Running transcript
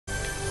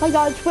Hi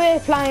guys, we're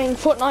playing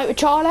Fortnite with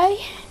Charlie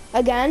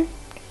again.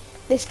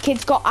 This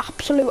kid's got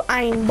absolute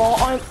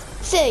aimbot.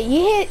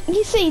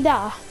 You see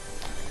that?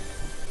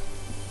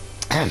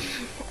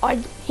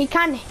 He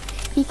can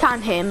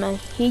hear me.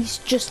 He's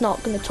just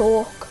not gonna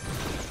talk.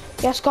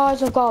 Yes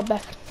guys, I've got a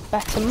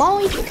better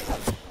mic,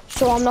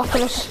 so I'm not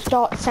gonna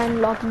start sounding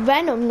like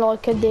Venom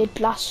like I did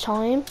last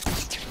time.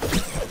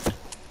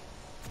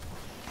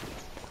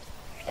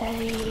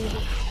 If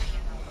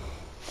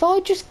I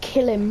just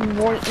kill him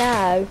right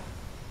now,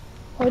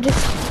 I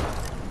just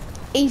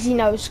easy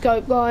no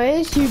scope,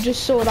 guys. You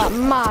just saw that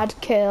mad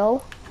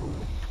kill.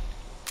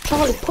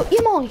 Charlie, put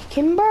your mic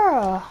in,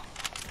 bruh.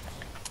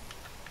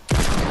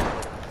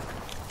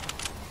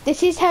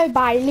 This is how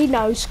Bailey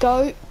no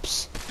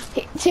scopes.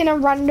 Hits in a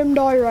random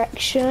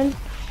direction.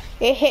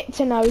 It hits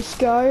a no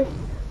scope.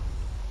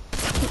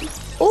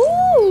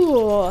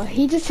 Ooh,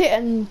 he just hit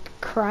a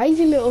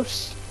crazy little.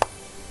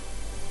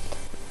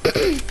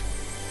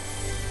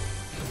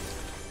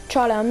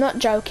 Charlie, I'm not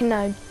joking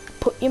now.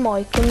 Put your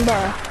mic in,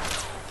 bro.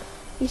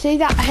 You see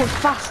that how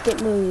fast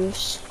it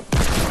moves?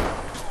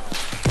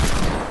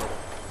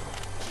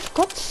 For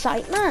God's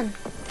sake, man.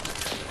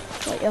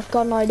 Wait, I've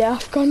got an idea.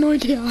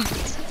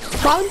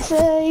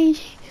 Bouncy!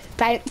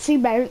 Bouncy,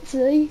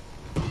 bouncy.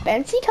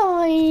 Bouncy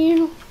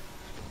time!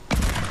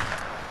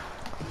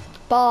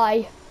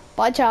 Bye.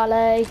 Bye,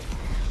 Charlie.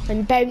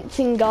 I'm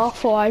bouncing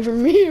off away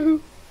from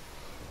you.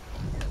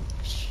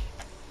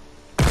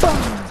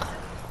 Bang!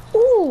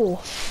 Ooh!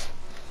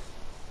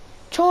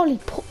 Charlie,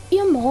 put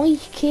your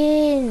mic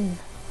in.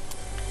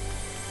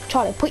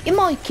 Charlie, put your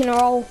mic in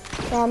or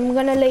I'm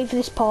gonna leave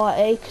this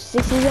party because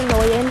this is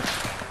annoying.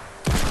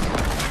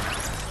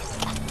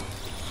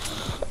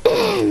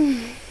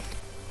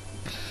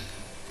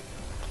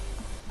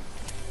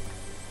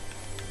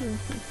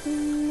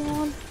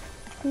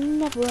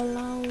 Never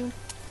alone.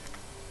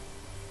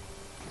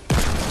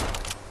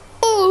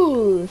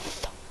 Ooh!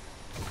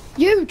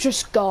 You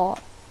just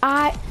got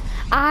aimbotted,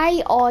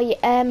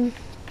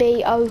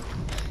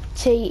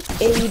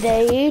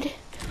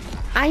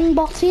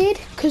 aimbotted,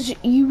 because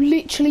you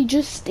literally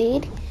just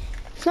did.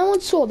 If no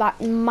one saw that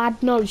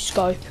mad no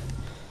scope,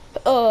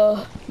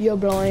 you're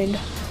blind,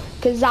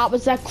 because that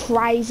was the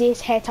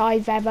craziest hit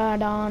I've ever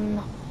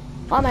done.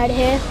 I'm out of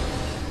here.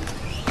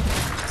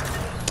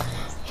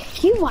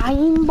 You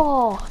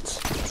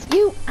aimbot.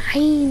 You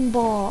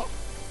aimbot.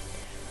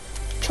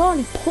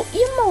 Charlie, put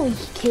your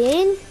mic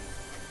in.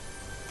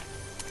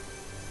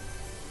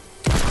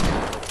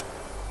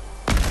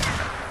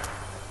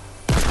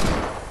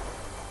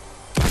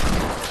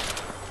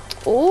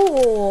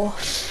 Oh,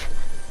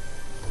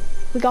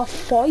 we got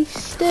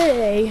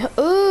feisty.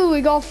 Oh, we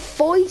got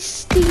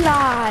feisty,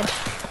 lad.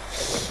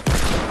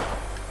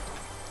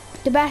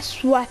 The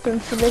best weapon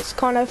for this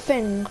kind of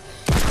thing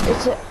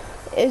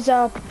is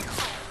a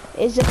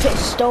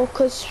pistol,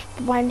 because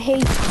when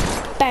he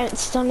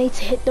bounced, I need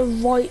to hit the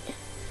right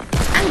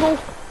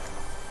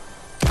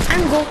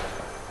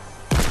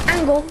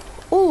angle.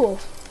 Oh,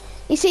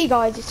 you see,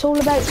 guys, it's all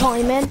about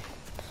timing.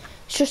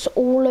 It's just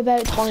all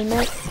about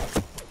timing.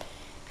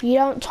 If you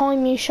don't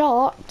time your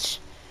shots,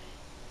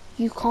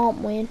 you can't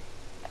win.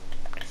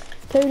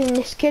 Including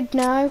this kid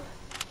now.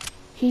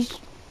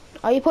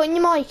 Are you putting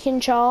your mic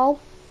in, Charles?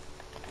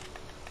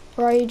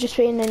 Or are you just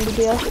being an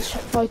idiot,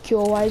 like you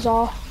always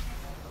are?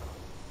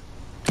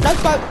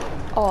 Let's go!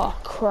 Oh,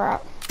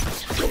 crap.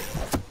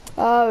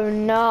 Oh,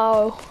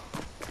 no.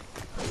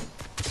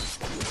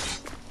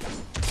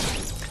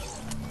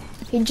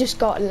 He just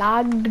got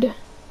lagged.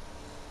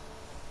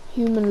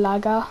 Human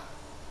lagger.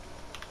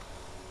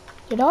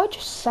 Did I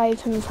just save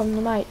him from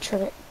the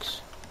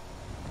Matrix?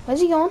 Where's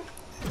he gone?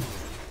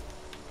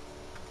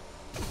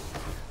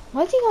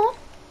 Where's he gone?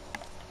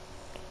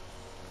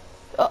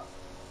 Oh.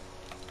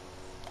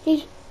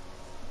 He's...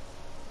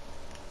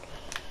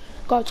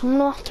 Guys, I'm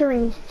gonna have to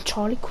ring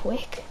Charlie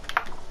quick.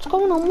 What's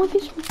going on with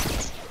his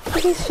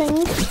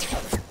thing?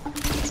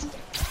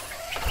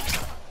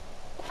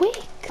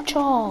 Quick,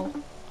 Charles.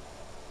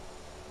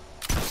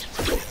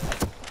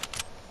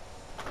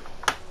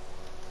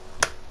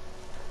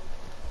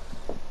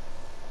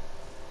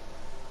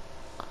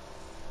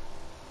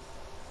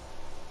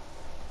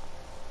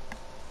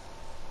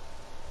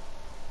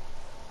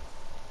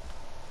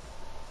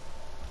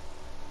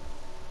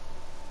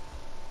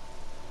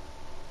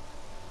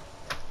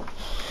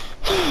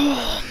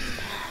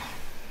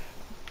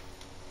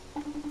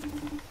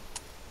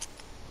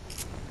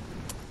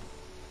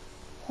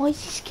 Why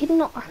is this kid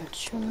not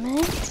answering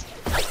me?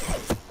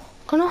 I'm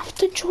gonna have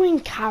to join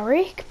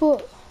Carrick,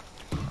 but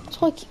it's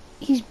like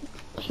he's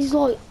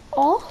like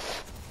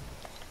off.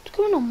 What's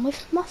going on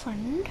with my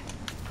friend?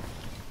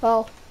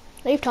 Well,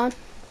 leave time.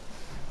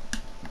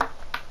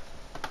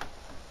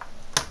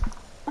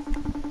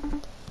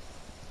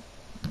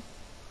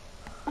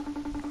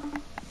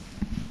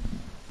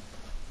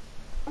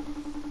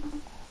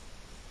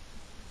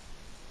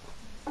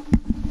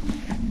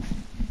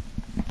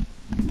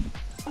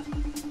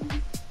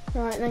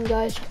 Right then,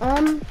 guys,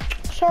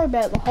 sorry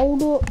about the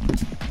hold up.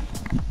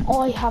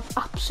 I have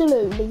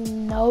absolutely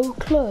no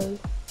clue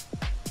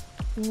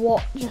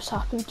what just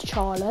happened to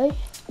Charlie.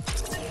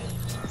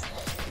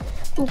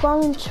 We're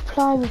going to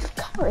play with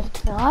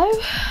Carrick now.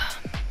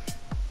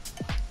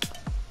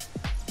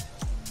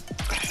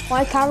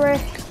 Hi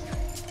Carrick.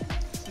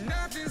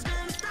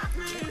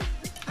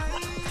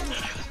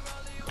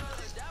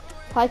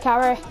 Hi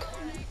Carrick.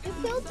 You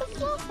killed the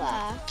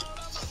flopper.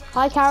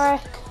 Hi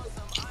Carrick.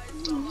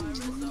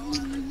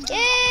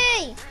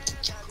 Yay!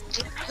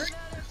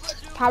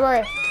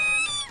 Carrick.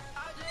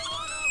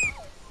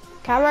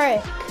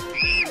 Carrick.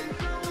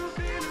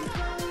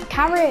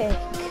 Carrick.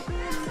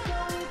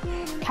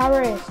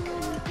 Carrick.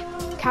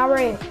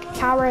 Carrick.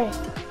 Carrick.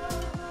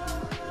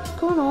 What's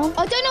going on?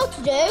 I don't know what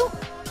to do.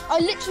 I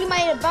literally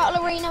made a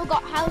battle arena. We've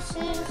got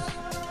houses.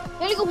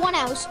 We only got one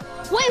house.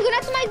 Wait, we're gonna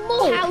have to make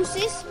more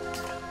houses.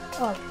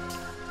 Oh.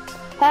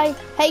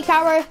 Hey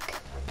Carrick.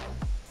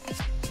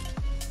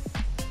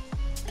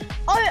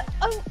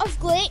 I've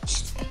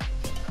glitched.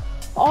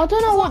 I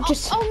don't know what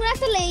just. I'm gonna have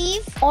to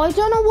leave. I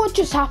don't know what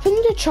just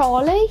happened to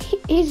Charlie.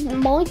 His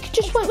mic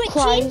just went Glitching.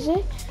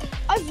 crazy.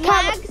 I've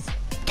lagged.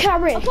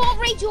 Carrick. I can't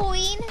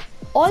rejoin.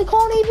 I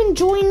can't even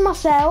join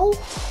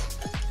myself.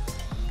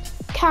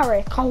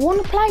 Carrick, I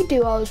want to play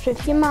duos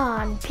with you,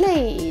 man.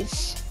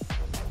 Please.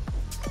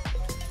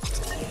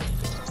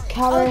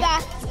 Carrick.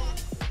 Back.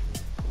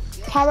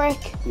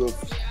 Carrick.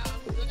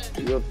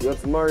 Yo,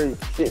 Murray,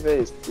 shit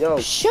face. Yo.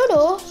 Shut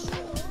up.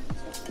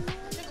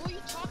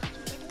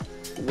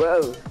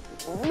 Well,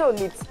 no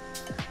need.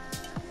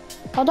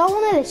 I don't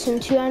want to listen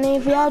to any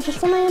of you. I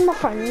just want to hear my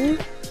friend.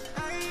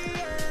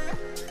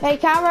 Hey,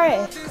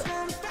 Carrick.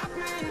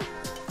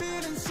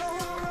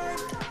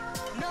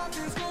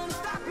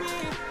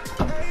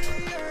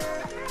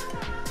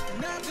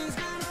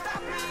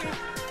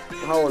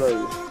 How old are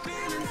you?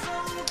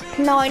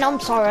 9, I'm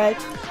sorry.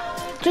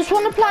 Just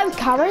want to play with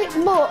Carrick,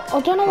 but I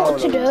don't know what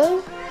to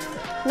do.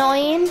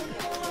 9.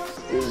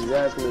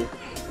 Exactly.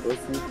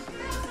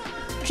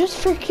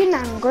 Just freaking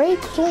angry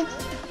because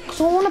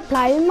I want to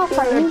play with my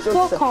friends,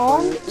 but I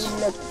can't.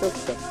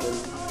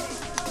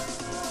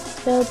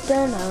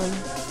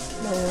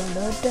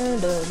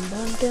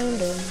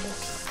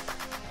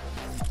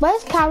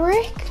 Where's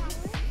Carrick?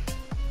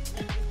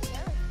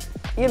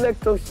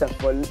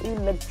 Electro-shuffle.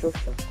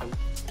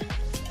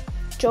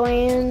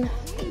 Join.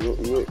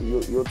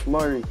 Yo,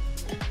 Murray.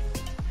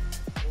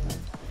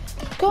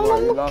 What's going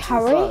on with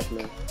Carrick?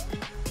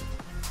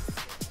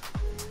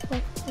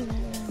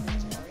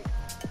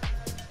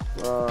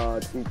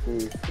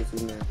 TP, what's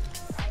his name?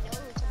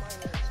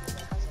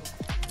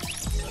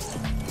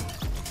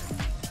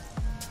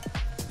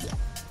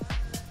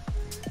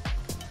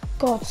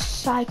 God's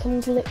sake,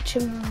 I'm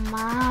glitching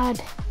mad.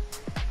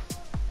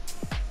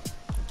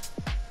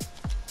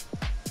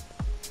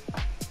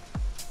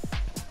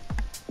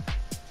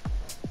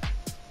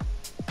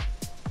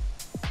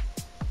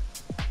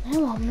 No,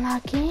 I'm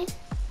lagging.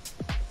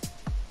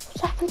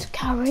 What's happened to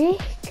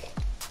Carrick?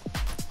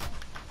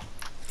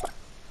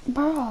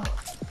 Bro,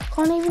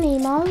 can't even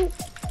emote.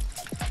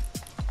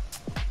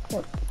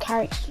 What,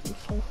 Carrick's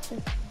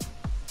something.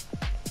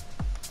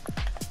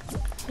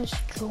 Let's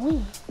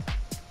join.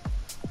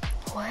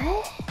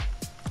 What?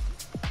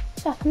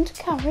 What's happened to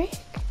Carrick?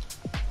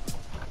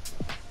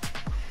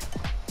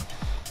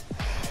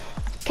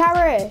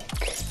 Carrick!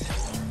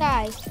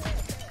 Guys.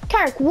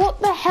 Carrick, what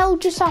the hell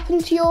just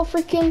happened to your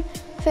freaking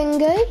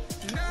thingy?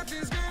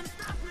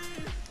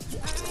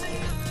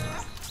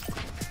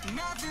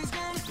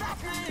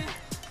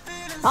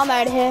 I'm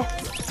out of here.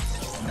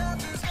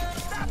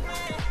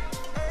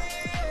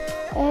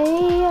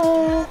 Hey,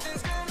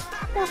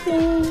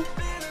 lovely.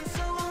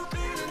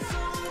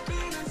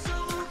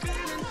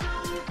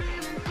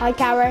 Hi,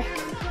 Carrick.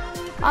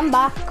 I'm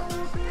back.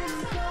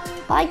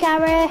 Hi,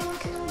 Carrick.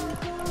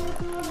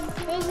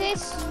 Who's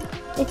this?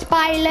 It's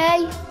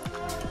Bailey.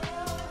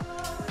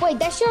 Wait,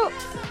 that's your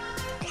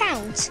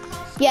count?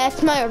 Yeah,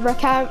 it's my other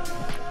account.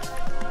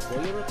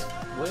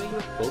 Where are you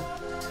a bug?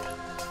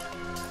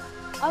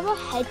 I'm a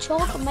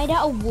hedgehog made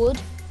out of wood.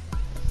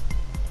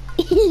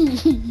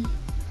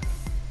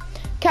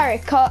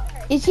 Carrick,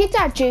 is your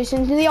dad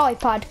juicing to the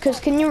iPad? Because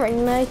can you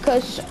ring me?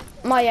 Because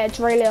my head's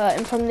really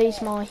hurting from these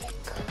mics.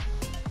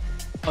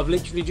 I've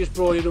literally just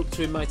brought it up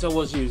to him, mate. I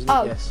was using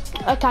it, yes.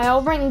 Okay,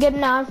 I'll ring him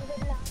now.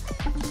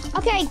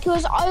 Okay,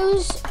 because I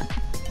was...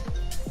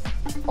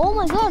 Oh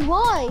my god,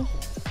 why?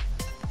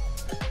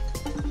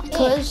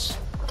 Because...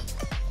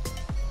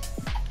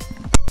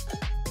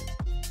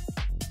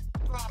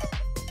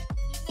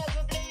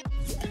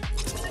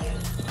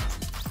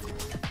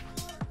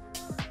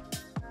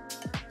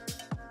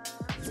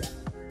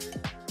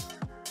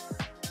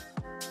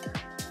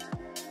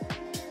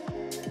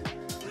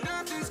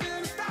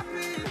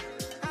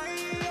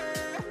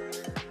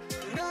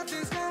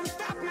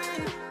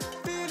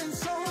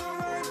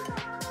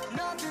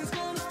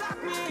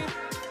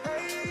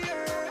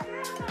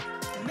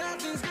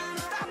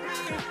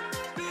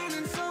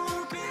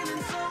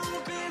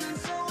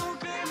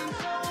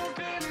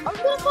 I'm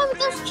gonna play with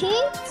those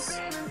kids.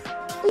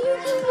 Are you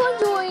even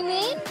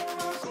joining?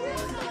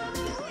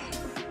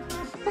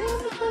 I'm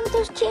gonna play with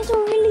those kids who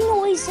are really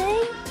noisy.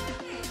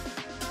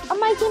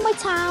 making my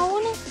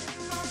town.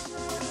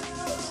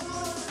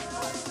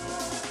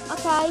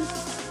 Okay.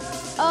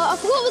 I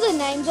forgot what the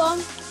name's on.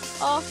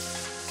 Oh.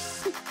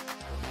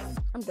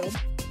 I'm dead.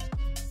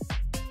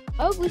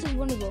 Oh, this is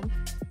one of them.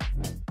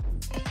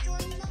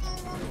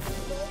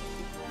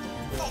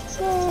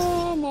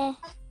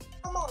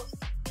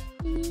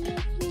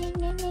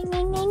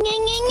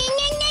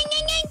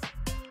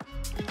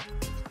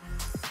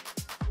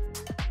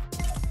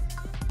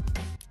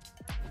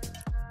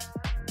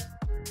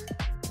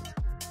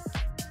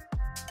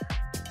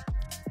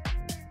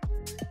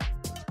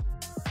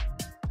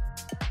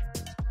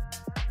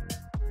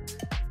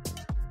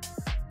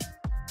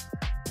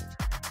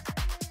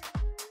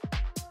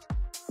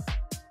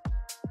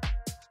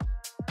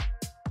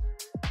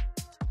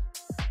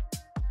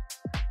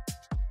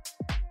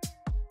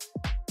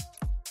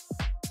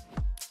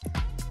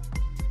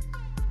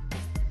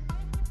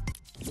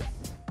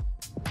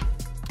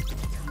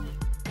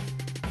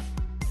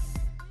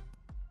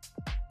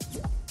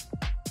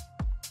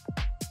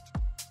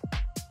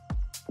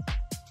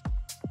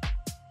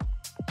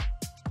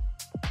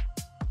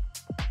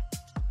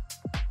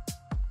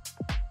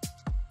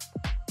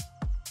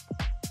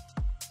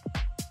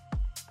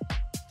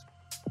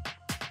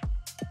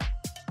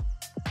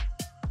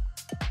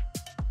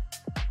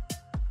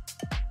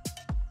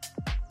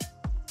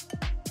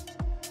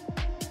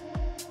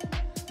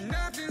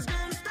 Nothing's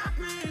gonna stop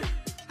me.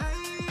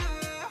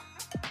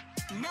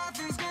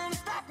 Nothing's gonna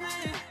stop me.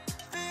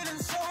 Feeling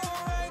so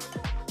right.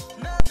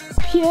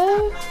 Nothing's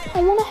Yeah,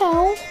 I wanna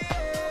help.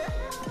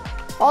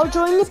 I'll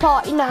join the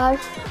party now.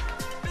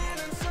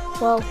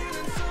 Well,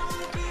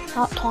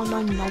 that time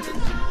I'm not.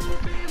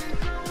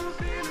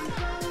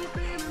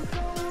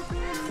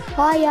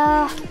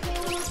 Hiya.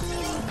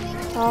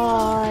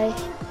 Hi.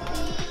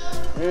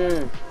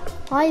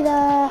 Hi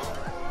there.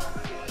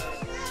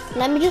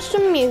 Let me just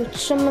unmute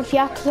some of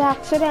you because I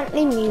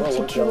accidentally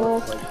muted you all.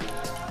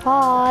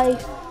 Hi.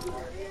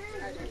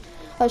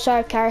 Oh,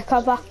 sorry, Carrick.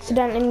 I've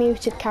accidentally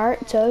muted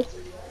Carrick too.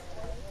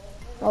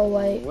 Oh,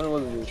 wait. When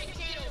was this?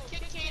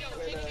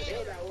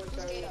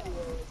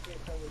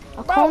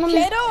 I Bro, can't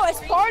kiddo, it's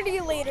party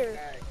later.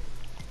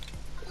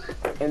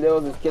 And there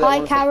was this kid Hi, that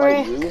wanted to fight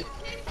Carrick. you.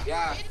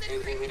 yeah.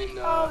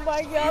 Oh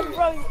my god,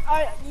 bro.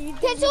 You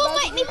Can someone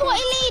make me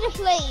party leader,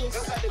 please?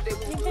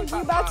 You think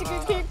you about to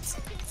get kicked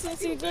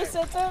since you just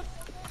said that?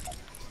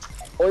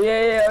 Oh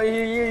yeah, oh,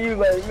 you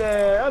like,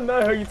 man, I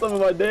not heard you talking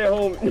about dead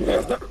home.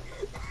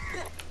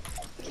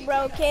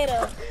 Bro,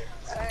 kiddo.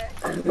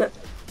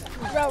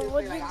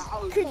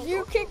 Bro, could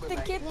you kick the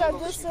kid that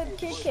just said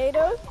kick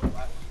Kato?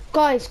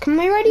 Guys, can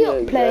we ready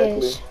up,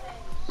 please?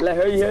 Like,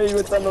 heard you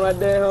were talking about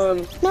dead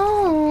home.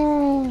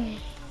 No.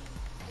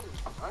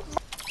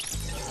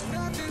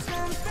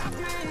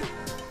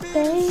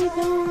 Baby,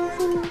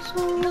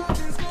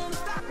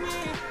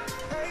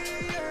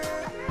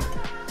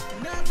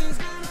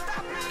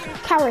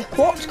 Carrick,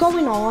 what's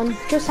going on?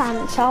 Just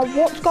answer.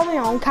 What's going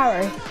on,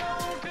 Carrick?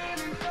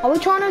 Are we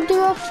trying to do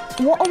a?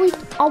 What are we?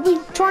 Are we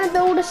trying to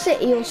build a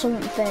city or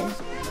something?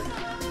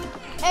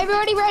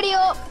 Everybody ready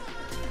up.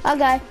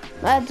 Okay,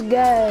 let's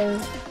go.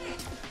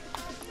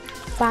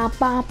 Ba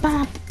ba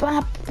ba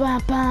ba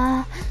ba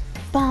ba.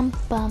 Bum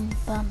bum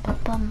bum bum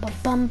bum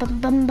bum bum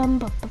bum bum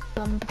bum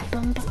bum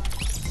bum bum.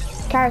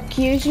 Carrick,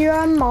 use your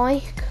own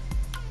mic.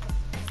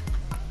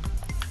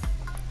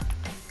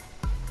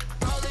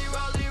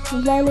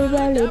 Rolly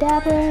rolly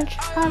dabbage.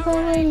 I've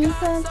already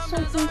felt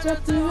something's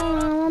up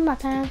on my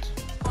pants.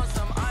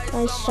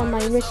 I saw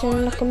my wrist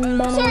and looking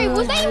better. Sorry,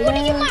 was that one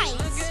of your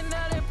mates?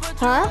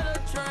 Huh?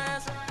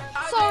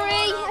 Sorry,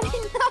 I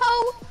didn't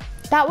know.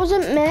 That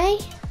wasn't me.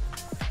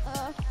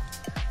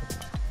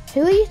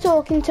 Who are you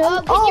talking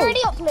to? Can you ready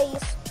up,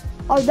 please?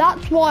 Oh,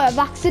 that's why I've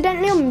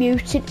accidentally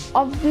unmuted.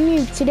 I've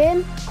muted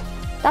him.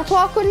 That's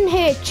why I couldn't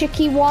hear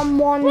Chicky 11.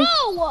 Bro,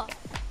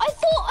 I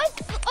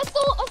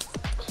thought.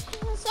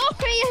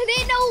 Sorry, I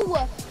didn't know.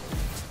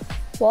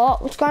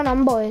 What? What's going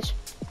on, boys?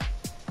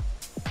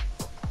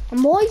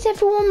 And why is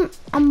everyone?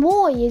 And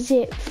why is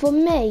it for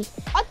me?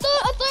 I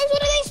thought it was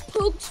one of these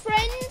Pug's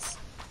friends.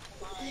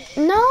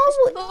 No,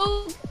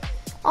 Pug.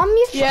 I'm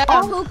your Yeah.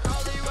 friend.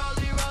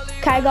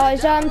 Okay,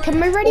 guys. Can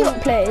we ready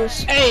up,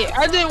 please? Hey,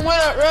 I didn't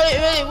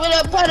went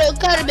up part of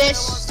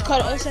cannabis.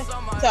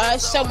 Sorry,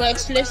 so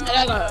much listen.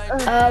 I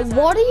got.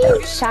 What are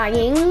you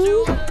saying?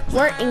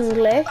 We're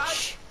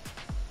English.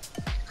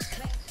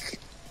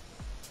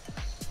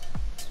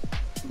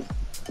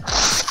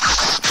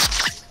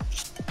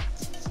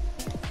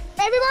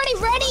 Everybody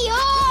ready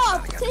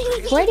up!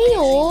 Ready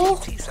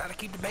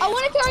up? I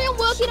want to carry on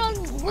working on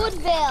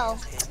Woodville.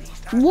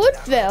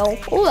 Woodville.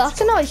 Oh,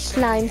 that's a nice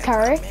name,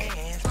 Carrick.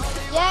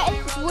 Yeah,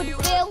 it's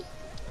Woodville.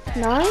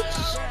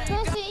 Nice.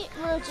 Percy,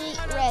 Reggie,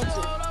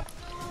 Reggie.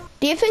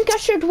 Do you think I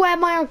should wear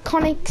my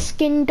iconic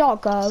skin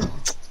doggo?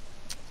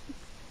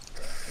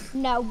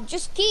 No,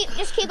 just keep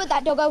with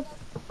that doggo.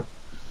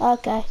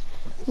 Okay.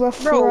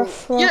 Ruff, Bro,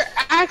 ruff, ruff. your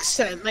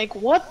accent, like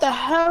what the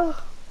hell?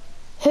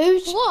 What?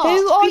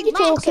 Who are you Speak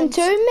talking nonsense.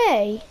 to?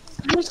 Me?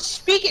 You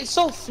speak it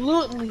so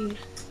fluently.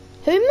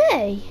 Who,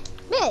 me?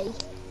 Me?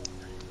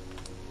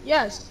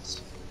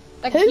 Yes.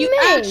 Like, Who, you me?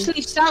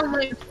 actually sound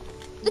like...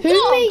 The Who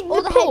dog made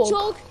or the the pug?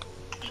 hedgehog?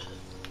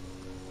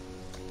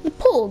 The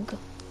pug.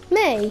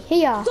 Me,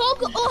 here.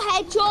 Dog or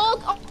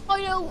hedgehog?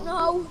 I don't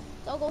know.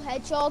 Dog or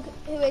hedgehog?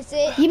 Who is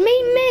it? You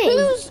mean me?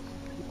 Who's?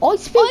 I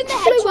speak I'm the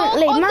hedgehog.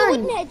 fluently, I'm the man.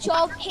 wooden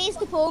hedgehog. Here's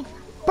the pug.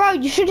 Bro,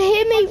 you should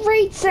hear me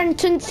read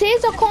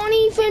sentences. I can't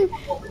even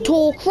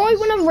talk right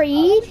when I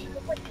read.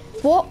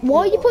 What? Why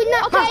are you putting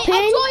that Okay, map in?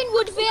 I've joined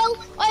Woodville.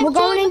 We're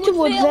going into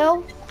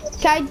Woodville.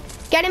 Okay,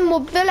 get in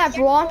Woodville,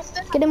 everyone.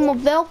 Get in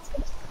Woodville.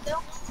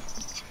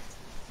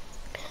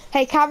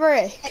 Hey,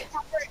 Carrick.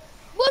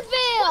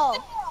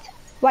 Woodville.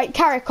 Wait,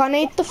 Carrick, I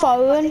need the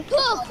phone.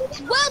 Look,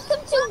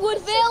 welcome to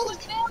Woodville.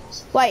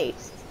 Wait,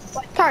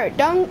 Carrick,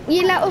 don't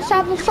you let us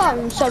have a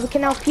phone so we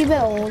can help you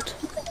build?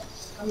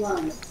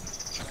 But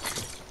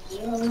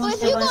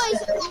if you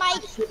guys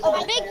make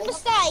a big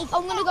mistake,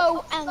 I'm gonna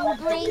go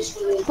angry.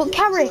 But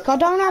Carrick, I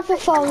don't have a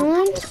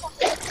phone.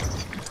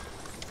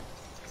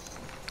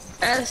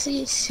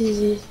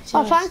 See.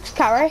 Oh, thanks,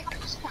 Carrick.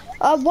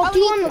 What do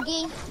you want?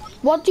 Cookie.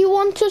 What do you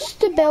want us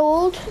to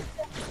build?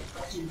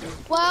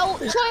 Well,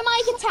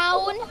 try make a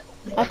town.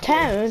 A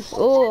town?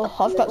 Oh,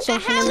 I've got A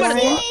something in house,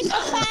 mind.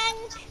 a bank.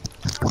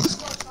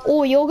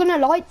 Oh, you're gonna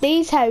like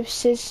these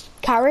houses,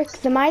 Carrick.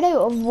 They're made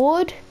out of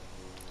wood.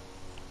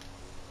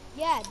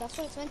 Yeah, that's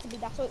what it's meant to be.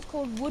 That's why it's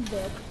called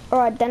Woodville.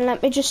 Alright, then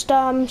let me just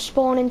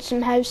spawn in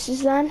some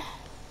houses then.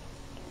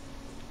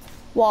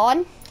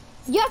 One.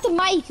 You have to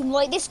make them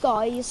like this,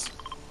 guys.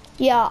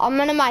 Yeah, I'm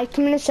gonna make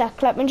them in a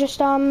sec. Let me just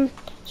spawn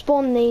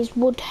these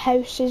wood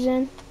houses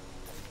in.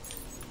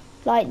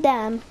 Like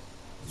them.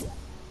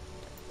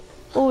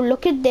 Oh,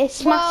 look at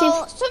this Well,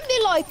 massive.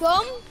 something like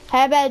them.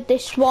 How about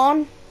this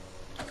one?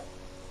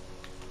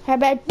 How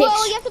about this?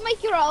 Well, you have to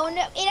make your own. It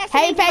has to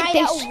How be about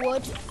made out this? of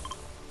wood.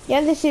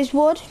 Yeah, this is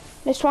wood.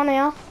 This one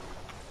here.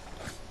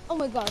 Oh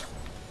my god.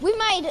 We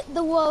made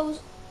the world's...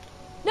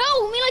 No,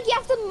 I mean like you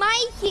have to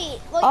make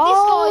it. Like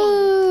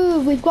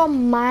Oh, we've got to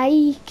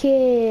make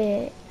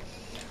it.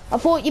 I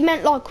thought you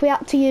meant like we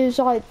had to use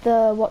like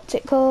the, what's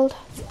it called?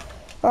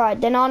 Alright,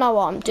 then I know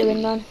what I'm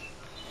doing then.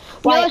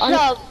 Wait, this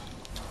guy.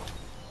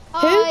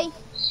 Hi.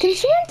 Can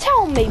someone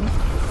tell me?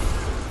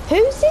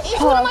 Who's this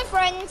He's one of person? my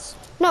friends.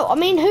 No, I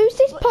mean, who's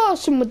this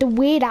person with the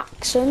weird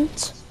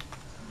accent?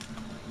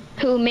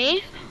 Who,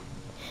 me?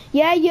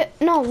 Yeah, you.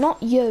 No,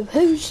 not you.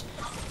 Who's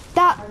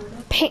that?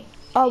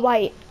 Oh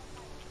wait.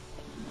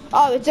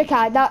 Oh, it's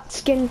okay. That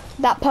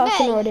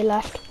person Me. already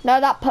left. No,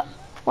 that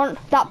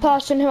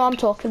person who I'm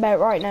talking about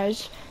right now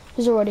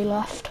has already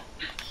left.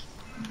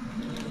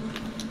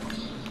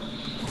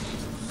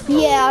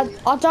 Yeah,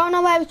 I don't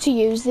know how to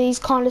use these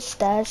kind of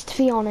stairs, to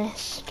be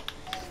honest.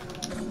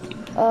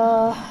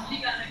 Nah.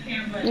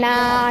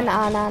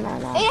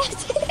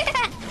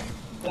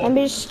 Let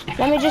me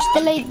just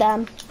delete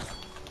them.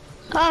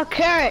 Oh,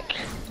 carrick.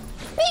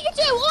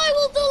 Pikachu, I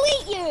will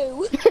delete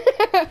you.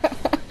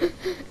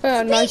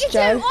 Oh, nice Pikachu,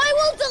 joke. I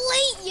will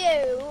delete you.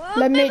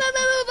 Let me-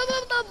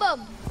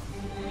 Bum.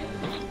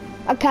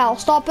 Okay, I'll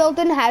start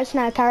building a house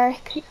now,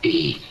 Carrick.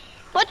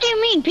 What do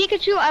you mean,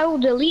 Pikachu? I will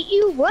delete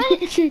you? What?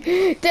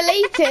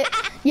 Delete it.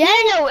 Yeah.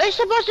 No, it's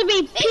supposed to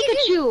be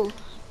Pikachu.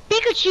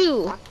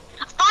 Pikachu,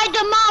 I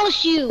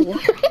demolish you.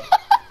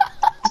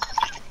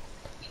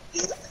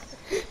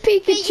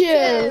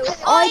 Pikachu. Pikachu,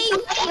 I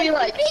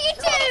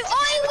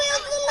will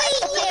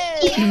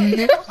delete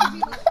you.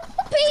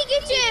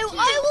 Pikachu, I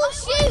will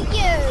shoot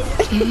you.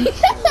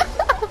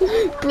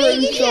 Pikachu,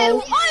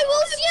 Brutal. I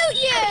will shoot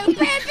you.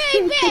 Bang,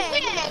 bang,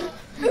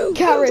 bang.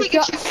 Carrick,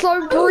 that's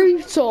so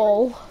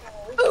brutal.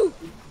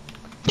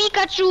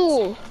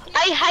 Pikachu, I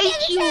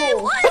hate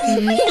you.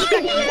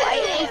 Pikachu, I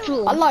hate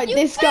you. I like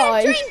this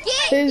guy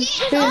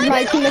who's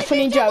making the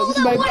funny jokes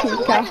about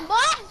Pika.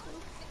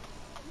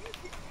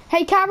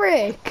 Hey,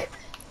 Carrick.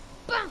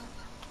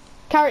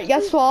 Carrick,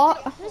 guess what?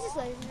 Who's this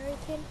legendary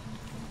kid?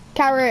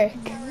 Carrick.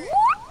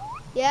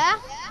 Yeah?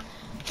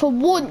 For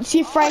once,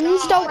 your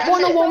friends don't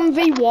want to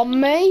 1v1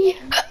 me.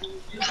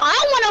 I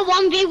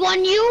want to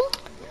 1v1 you.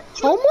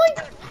 Oh my...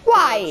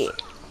 Wait.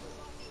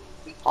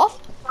 Off.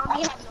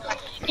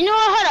 You know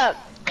what? Hold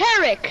up,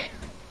 Carrick.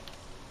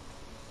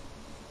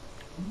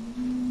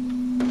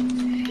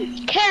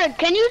 Carrick,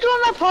 can you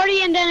join my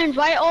party and then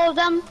invite all of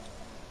them?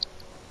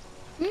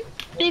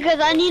 Because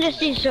I need to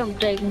see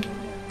something.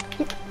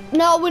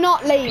 No, we're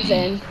not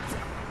leaving.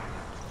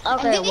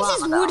 Okay, This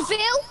is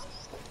Woodville.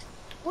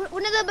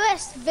 One of the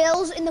best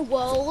villas in the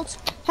world.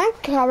 Thank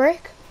you,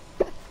 Carrick.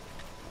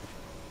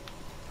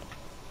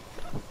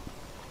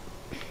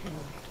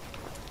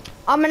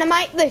 I'm gonna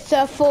make this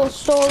a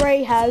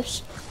 4-story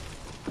house.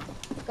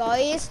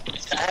 Guys.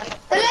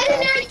 The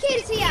legendary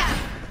kid is here.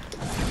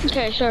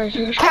 Okay, sorry.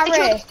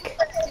 Carrick.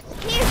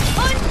 He's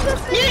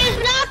unprepared. Dude, it's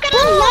not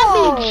gonna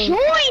let me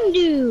join,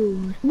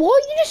 dude. Why are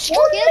you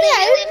destroying the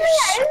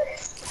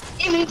house?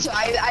 Yeah, me too. I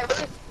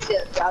really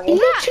did. You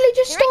literally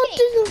just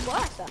Ricky, started.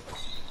 what?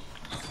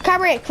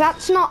 Carrick,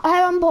 that's not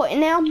how I'm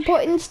putting it. I'm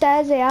putting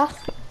stairs here.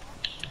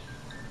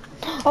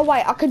 Oh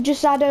wait, I could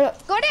just add a.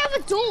 Gotta have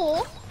a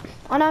door.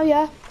 I know,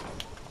 yeah.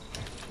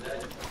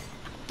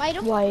 Made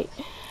him. Wait.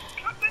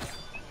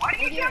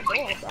 Maybe you're a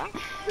dog, bro.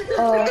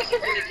 Uh, Wait,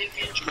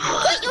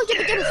 you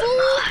jibba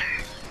fool.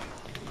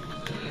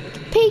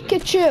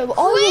 Pikachu, I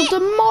will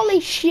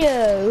demolish you.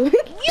 Yo,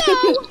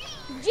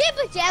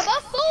 jibba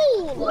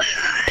fool.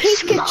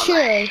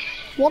 Pikachu,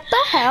 what the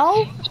hell?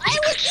 I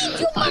will eat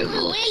your mother,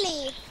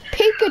 Willy.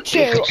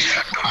 Pikachu.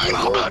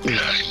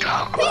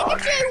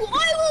 Pikachu, I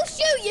will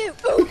shoot you.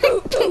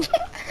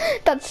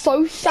 That's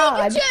so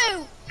sad.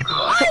 Pikachu,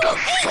 I will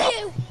eat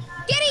you.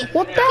 Get it.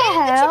 What the Get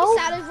hell?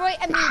 the chicken salad right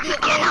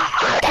immediately.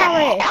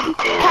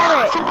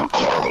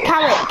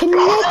 Carrot, can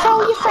you tell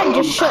your friend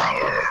to shut?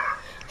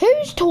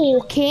 Who's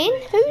talking?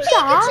 Who's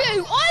that?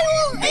 Pikachu, I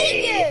will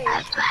eat you.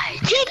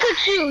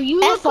 Pikachu,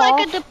 you F look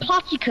like off. a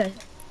Diplodocus.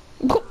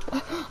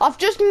 I've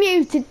just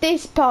muted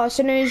this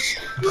person who's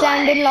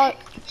sounding like...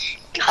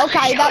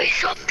 Okay,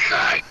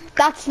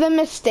 that's the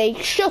mistake.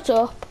 Shut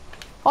up.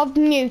 I've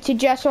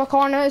muted you so I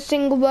can't hear a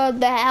single word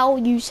the hell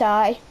you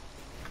say.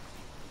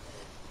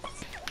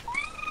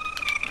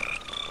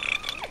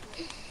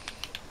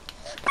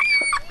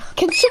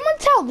 Can someone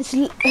tell this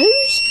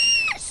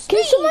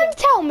Can someone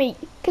tell me?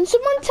 Can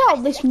someone tell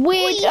this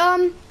weird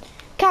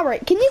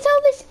carrot? Can you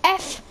tell this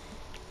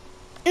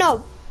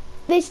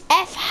this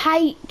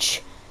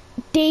FHD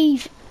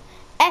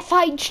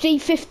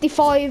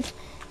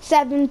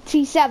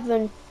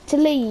 5577 to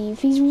leave?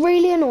 He's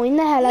really annoying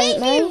the hell out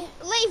of me.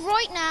 Leave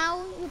right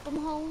now, you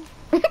bumhole.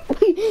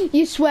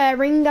 You're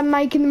swearing and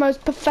making the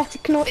most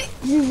pathetic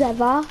noises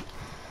ever.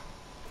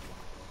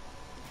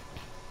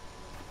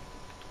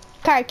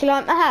 Carrot, can you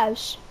like my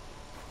house?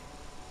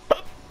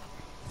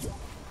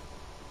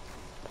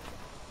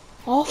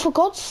 Oh, for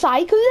God's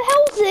sake, who the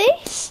hell's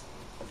this?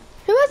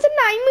 Who has a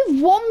name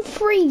with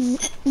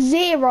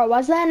 130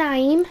 as their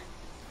name?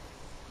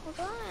 Hold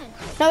on.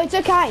 No, it's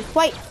okay.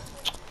 Wait.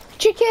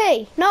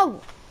 Chicky, no.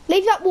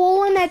 Leave that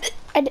wall and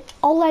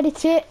I'll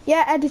edit it.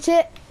 Yeah, edit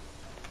it.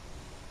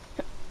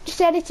 Just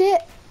edit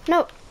it.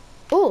 No.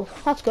 Oh,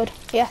 that's good.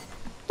 Yeah.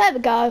 There we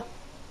go.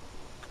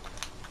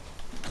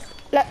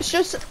 Let's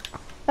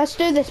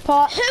do this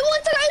part. Who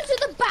wants to go to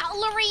the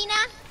battle arena?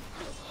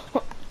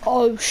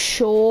 Oh,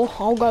 sure.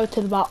 I'll go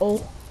to the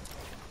battle.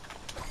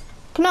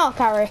 Come on,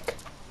 carrick.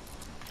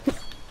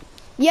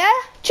 Yeah,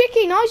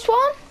 Chicky, nice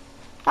one.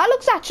 That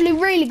looks actually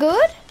really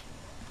good.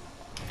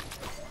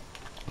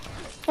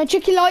 And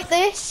Chicky, like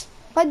this.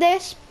 Like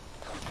this.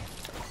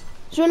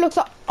 So it looks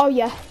like... Oh,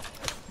 yeah.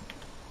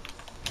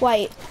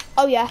 Wait.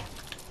 Oh, yeah.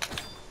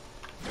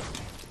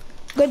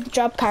 Good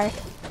job, carrick.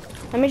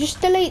 Let me just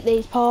delete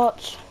these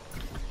parts.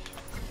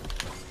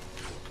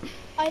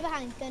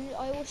 Overhand, then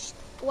I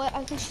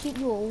can shoot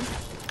you all.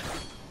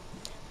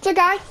 It's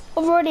okay. I've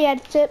already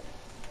edited it.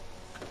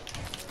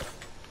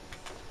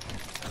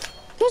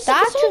 Can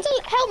someone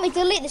help me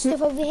delete this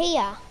stuff over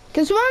here?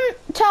 Can someone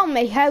tell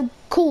me how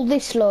cool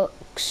this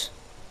looks?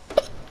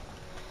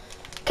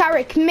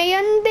 Carrick, me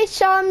and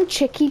this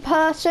Chicky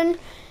person,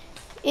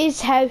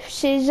 his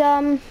house is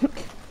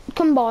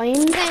combined.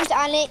 His name's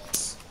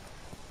Alex.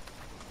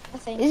 I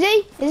think. Is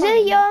he? Does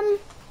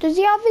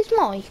he have his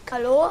mic?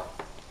 Hello?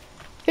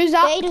 Who's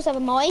Yeah, that? he does have a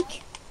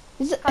mic.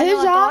 Who's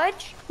that?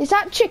 Is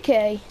that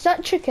Chicky? Is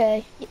that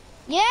Chicky?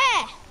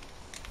 Yeah.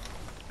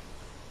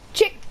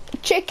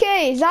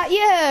 Chicky, is that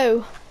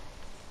you?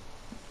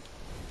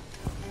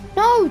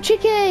 No,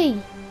 Chicky.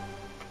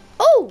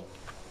 Oh,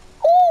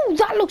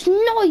 that looks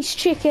nice,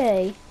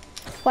 Chicky.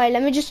 Wait,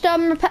 let me just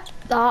repeat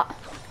that.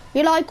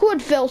 You like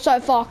Woodville so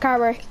far,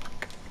 Carrick?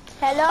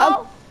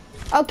 Hello?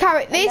 Oh,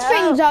 Carrick, these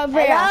things over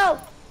here.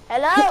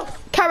 Hello?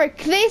 Carrick,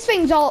 these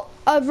things are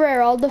over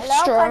here. I'll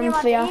destroy Can you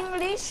them for you.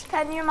 English?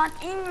 Can you not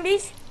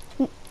English?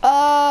 We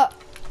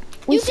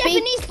You speak.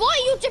 Japanese boy,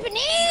 you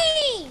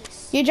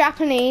Japanese. You're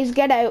Japanese.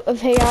 Get out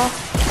of here.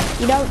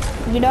 You don't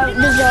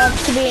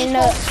deserve to be in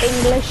the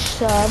English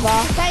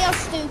server. They are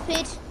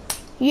stupid.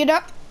 You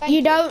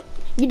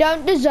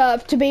don't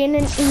deserve to be in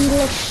an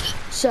English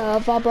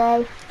server,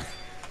 bro.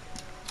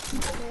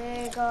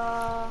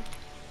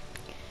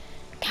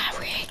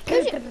 Carrick.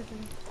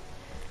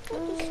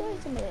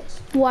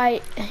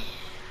 Wait.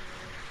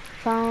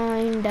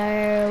 Find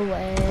our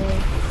way.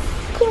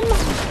 Come on.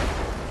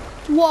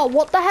 Whoa,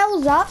 what the hell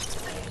is that?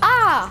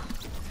 Ah!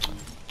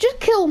 Just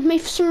killed me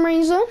for some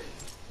reason.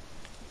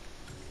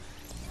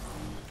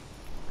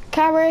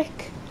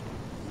 Carrick.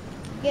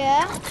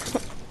 Yeah.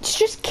 It's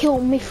just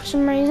killed me for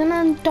some reason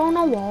and don't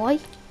know why.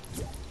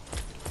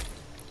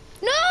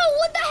 No,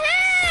 what the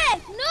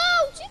heck?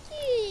 No,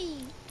 Chicky.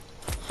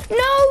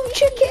 No,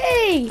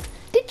 Chicky!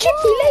 Did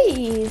Chicky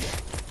leave?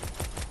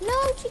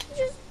 No, Chicky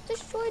just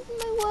destroyed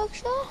my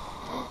workshop.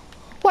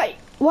 Wait,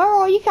 where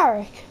are you,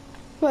 Carrick?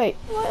 Wait,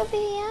 Right over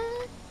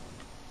here.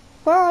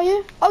 where are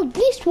you? Oh,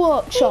 this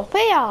workshop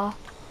here.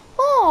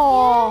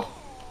 Oh,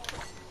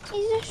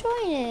 He's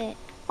destroying it.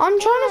 I'm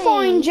trying to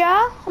find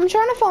ya.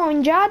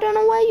 I don't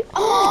know where you.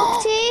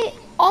 Marked it.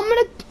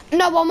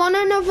 No, I'm on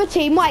another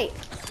team. Wait,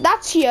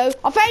 that's you.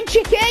 I found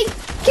Chicky.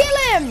 Kill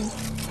him.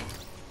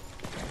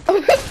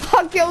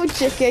 I killed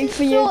Chicky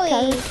for you,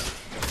 Destroy.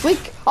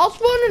 Carrick. I'll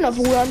spawn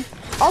another one.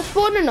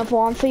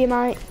 For you,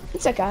 mate.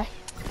 It's okay.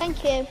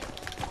 Thank you.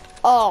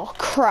 Oh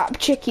crap,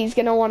 Chicky's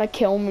gonna want to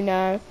kill me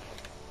now.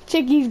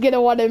 Chicky's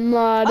gonna want to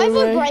murder I have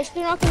a me.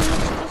 bracelet, I can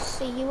just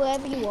see you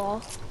wherever you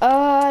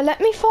are. Let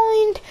me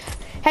find...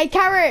 Hey,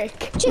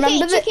 Carrick.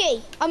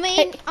 Chicky, I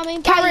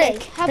mean,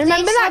 Carrick, Bailey,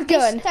 remember that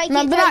gun? Take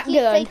Remember it, that take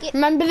gun? It, take it.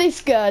 Remember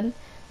this gun?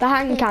 The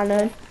hand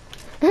cannon.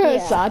 Yeah.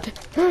 Sad.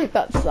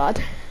 That's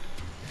sad.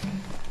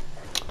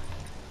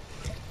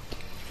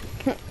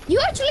 You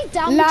actually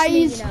damaged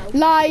me, you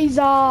know.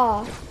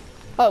 Liza.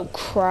 Oh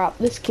crap,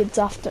 this kid's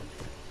after...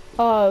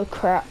 Oh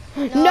crap.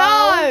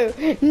 No!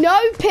 No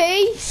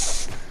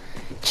peace!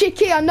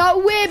 Chicky, I know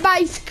we're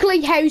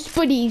basically house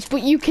buddies,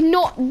 but you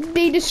cannot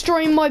be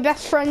destroying my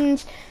best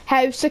friend's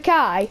house,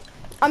 okay?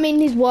 I mean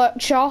his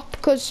workshop,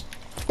 because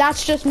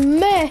that's just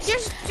mess.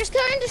 Just go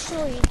and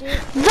destroy it,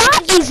 dude.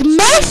 That is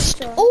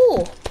messed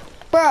up!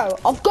 Bro,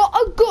 I've got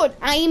a gun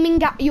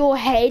aiming at your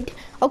head,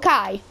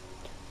 okay?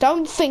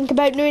 Don't think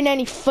about doing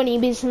any funny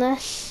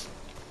business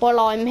while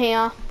I'm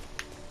here.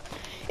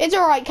 It's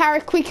alright,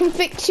 Carrick, we can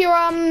fix your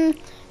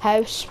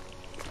house.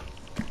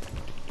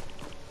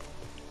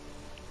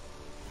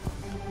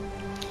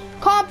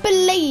 Can't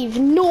believe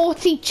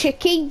naughty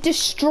Chicky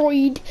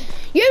destroyed.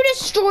 You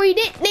destroyed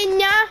it, didn't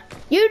ya?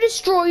 You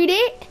destroyed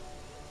it.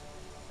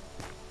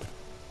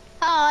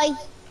 Hi.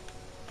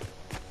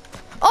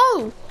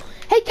 Oh,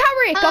 hey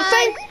Carrick, Hi.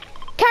 I found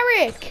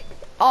Carrick.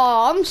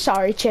 Oh, I'm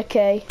sorry,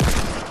 Chicky.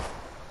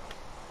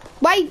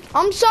 Wait,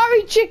 I'm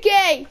sorry,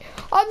 Chicky.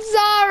 I'm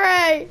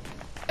sorry.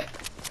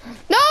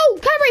 No,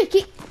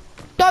 Carrick,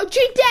 don't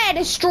you dare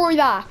destroy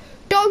that.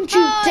 Don't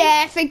you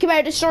dare think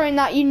about destroying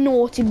that, you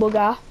naughty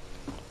bugger.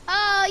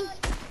 Hi.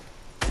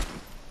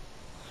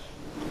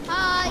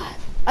 Hi.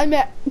 I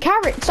mean,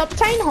 Carrick, stop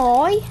saying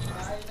hi.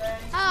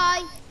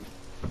 Hi.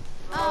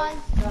 Hi.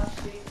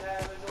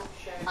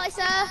 Hi,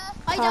 sir.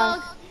 Hi,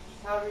 dog.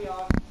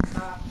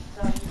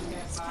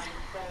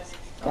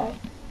 Okay.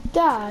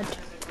 Dad,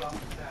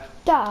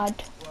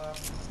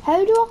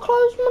 how do I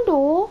close my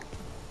door?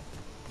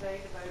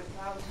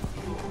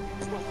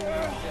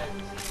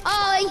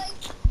 Hi.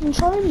 I'm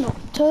trying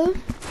not to.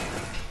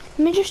 Let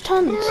me just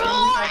turn this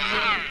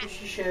on. Is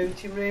she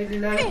shouting really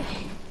loud?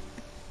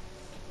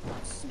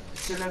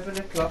 It's 11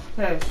 o'clock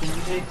now, so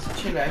you need to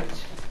chill out.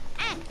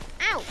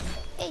 Ow.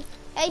 Hey,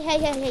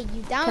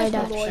 you damaged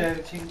Dad. me, boy.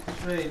 Shouting,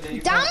 'cause really,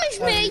 you Damage can't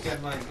turn me! it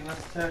again, mate. You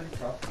have to turn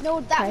it off.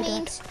 No, that Okay, Dad.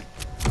 means...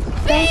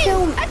 Don't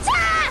kill me.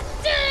 Attack!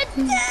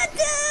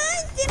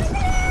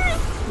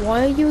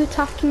 Why are you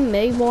attacking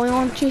me? Why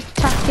aren't you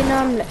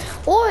attacking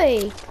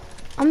Oi!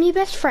 I'm your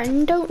best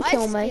friend, don't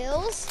kill me.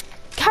 Skills.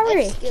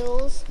 Carrick,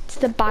 Skills. it's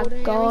the bad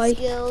Ordinary guy.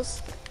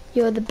 skills.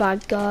 You're the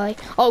bad guy.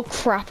 Oh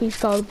crap, he's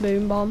got a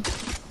boom bomb.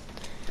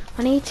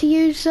 I need to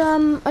use a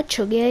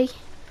chuggy.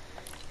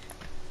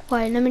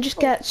 Wait, let me just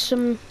get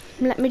some.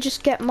 Let me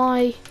just get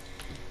my.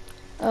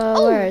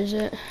 Where is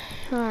it?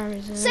 Where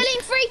is it?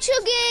 Selling free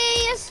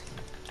chuggies.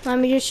 Let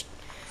me just.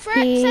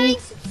 Selling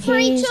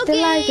free He's the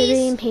laser chuggies.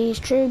 beam. He's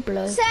true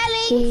blue.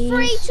 Selling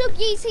free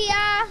chuggies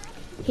here.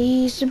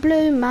 He's the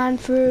blue man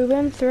through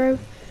and through.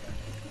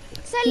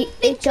 Selling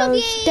It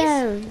goes chuggies.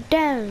 down,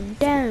 down,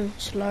 down.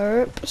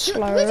 Slurp,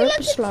 slurp, Would you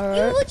like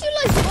slurp. would you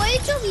like to buy a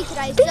chuggy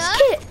today, This sir?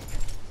 kid.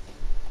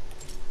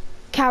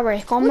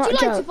 Carrick, I'm Would not you like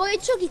to joking. buy a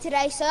chuggy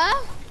today, sir?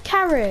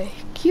 Carrick,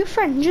 your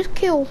friend just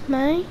killed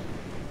me.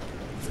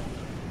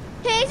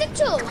 Here's a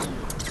chug.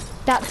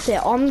 That's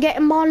it. I'm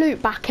getting my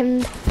loot back,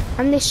 and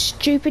this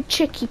stupid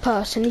Chicky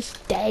person is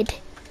dead.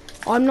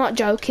 I'm not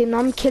joking.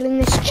 I'm killing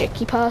this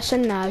Chicky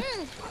person now.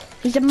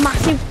 He's a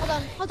massive.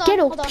 Hold on. Get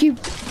hold up, on. you.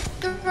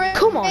 Three,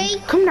 Come on,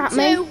 come at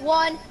me. 2,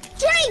 1,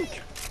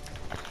 drink.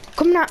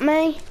 Come at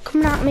me.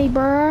 Come at me,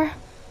 bruh.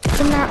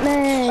 Come at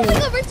me. Oh my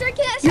God, we're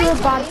drinking at the You're a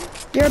same bad. time.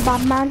 You're a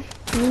bad man.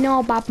 You know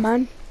a bad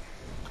man.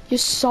 You're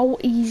so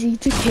easy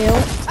to kill.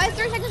 I have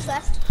 3 seconds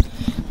left.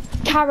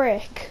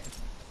 Carrick,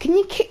 can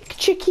you kick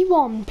Chicky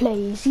one,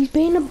 please? He's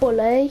being a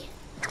bully.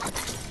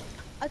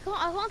 I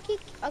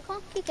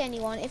can't kick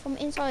anyone if I'm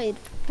inside.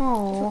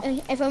 Oh.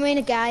 If I'm in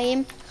a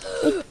game.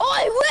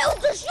 I will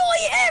destroy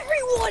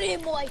everyone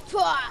in my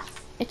path.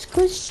 It's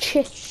cause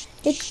Chicky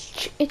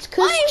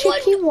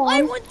I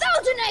won.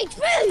 1000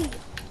 HP.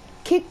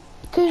 Kick,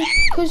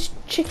 cause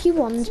Chicky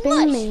one's being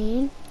Smush.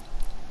 mean.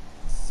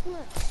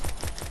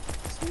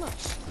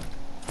 Smush.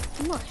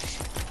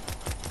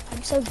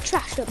 I'm so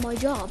trash at my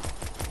job.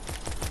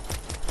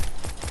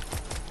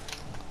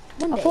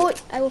 One day,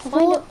 I will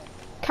find it.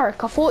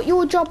 Carrick, I thought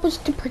your job was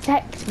to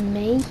protect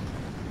me.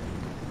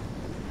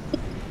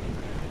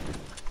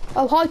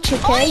 Oh, hi,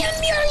 Chicky. I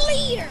am your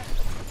leader.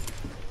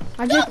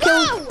 I just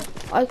killed.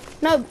 I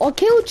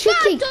killed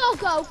Chicky. Bad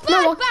doggo. Bad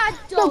No,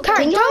 doggo.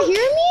 Carrick, Can y'all don't.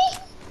 hear me?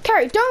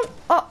 Carrick, don't.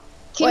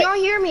 Can wait, y'all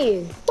hear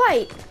me?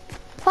 wait.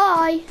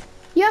 Hi.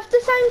 You have the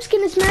same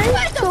skin as me.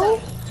 Bad Cool.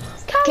 doggo.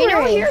 Carrick. Can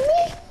y'all hear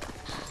me?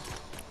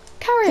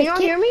 Carrick, Can y'all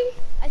hear me?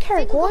 I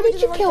Carrick, think we're why going did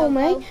to you the kill right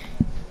me? doggo.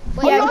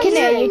 Yeah, Y'all we can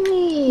hear you.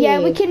 me. Yeah,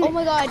 we can. Oh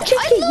my God.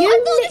 Chicky,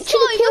 you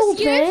literally killed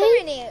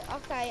me.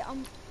 Okay,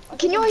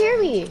 Can y'all hear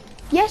me?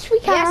 Yes, we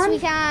Yes, can. we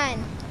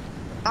can.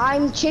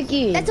 I'm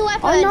Chicky. That's a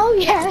weapon. I know,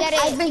 Let's yeah. get it.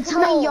 I've been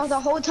telling y'all the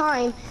whole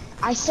time.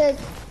 I said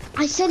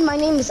my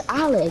name is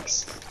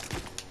Alex.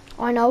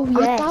 I know,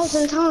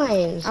 1,000 yes.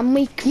 times. And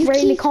we You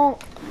really keep- can't.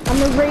 And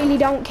we really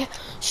don't care.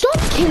 Stop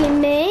killing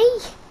me.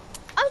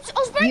 I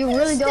was breaking You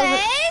really the don't-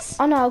 stairs.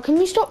 I know. Can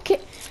you stop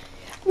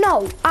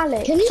No,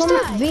 Alex. Can you I'm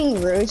stop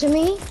being rude to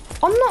me?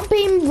 not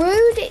being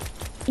rude.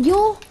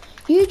 You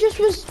just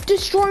was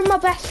destroying my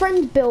best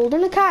friend's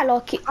building. Okay,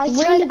 like it. I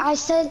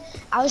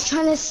was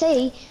trying to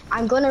say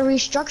I'm gonna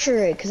restructure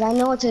it because I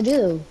know what to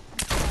do.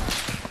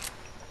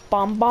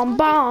 Bum bum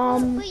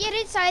bum. But you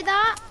didn't say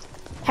that.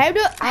 How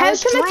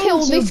was can I trying kill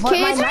to, this but my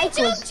kid? mic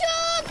was-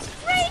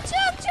 Free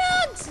chug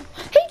chugs.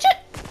 He just.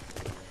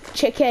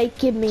 Chicky,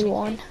 give me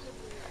one.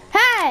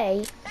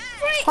 Hey.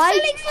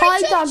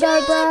 Hi,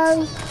 Doggo,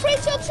 bro. Free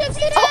chug chugs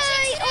today. Oh,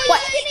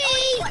 what? you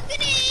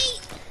can eat.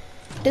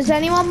 Does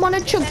anyone want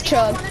a chug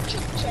chug?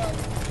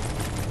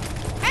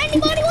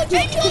 Anybody want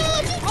chug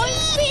chugs? I'm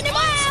spitting them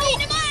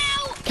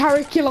out.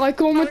 Carrick, you like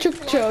all my chug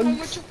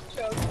chugs?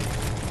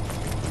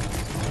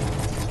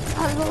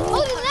 Other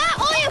than that,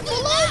 I have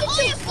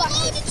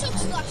loads of chug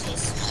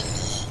splashes.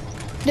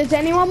 Does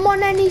anyone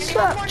want any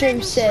slurp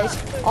juices?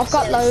 I've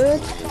got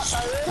loads.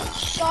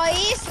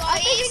 Guys, I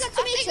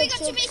think we got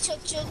too many chug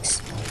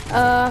chugs.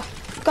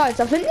 Guys,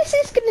 I think this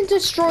is gonna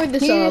destroy the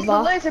server.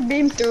 laser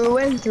beam through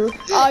and through.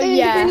 Oh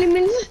yeah.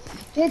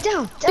 Yeah,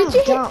 down, Did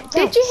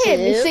you hear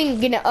me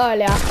singing it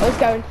earlier? I was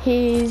going,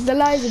 he's the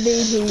laser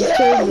beam, he's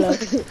true blood.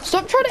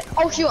 Stop trying to.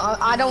 Oh shoot,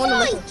 I don't want to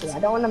mess with you. I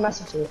don't want to mess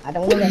with you. I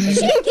don't want to mess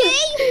with you. Chicky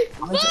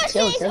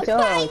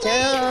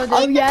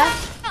Oh yeah.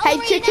 Hey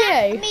Arena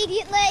Chicky.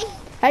 immediately.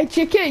 Hey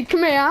Chicky,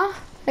 come here.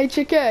 Hey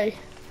Chicky.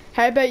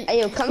 How about Hey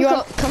yo, come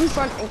in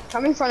front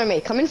of me.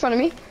 Come in front of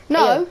me. No,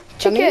 Hey, yo,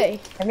 Chicky.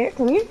 Come here.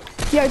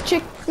 Yo,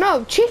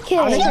 No, Chicky.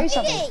 I want to tell you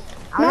something.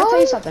 I want to tell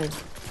you something.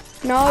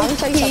 No, I want to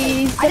tell you something.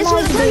 he's I the just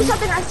want to laser tell you beam.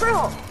 something. I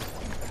forgot.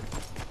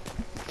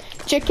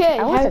 Chicky,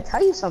 I want to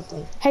tell you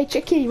something. hey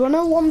Chicky, you wanna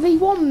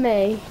 1v1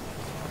 me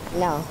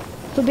No,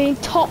 for being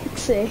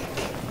toxic?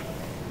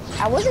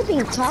 I wasn't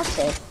being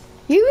toxic.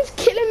 You was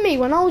killing me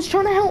when I was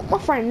trying to help my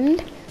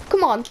friend.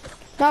 Come on.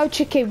 No,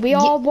 Chicky, we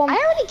are one. I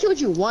already killed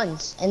you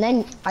once, and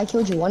then I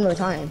killed you one more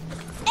time.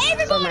 For my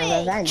Everybody.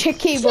 revenge.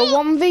 Chicky, we're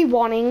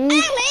 1v1ing.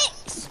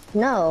 Alex.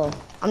 No,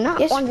 I'm not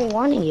Yes.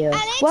 1v1ing you.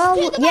 Alex, Well,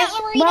 to the yes,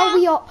 battle arena. well,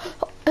 we are.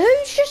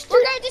 Who's just.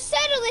 We're going to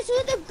settle this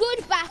with a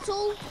good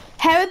battle.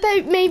 How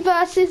about me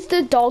versus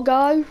the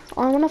doggo?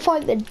 I want to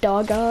fight the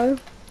doggo.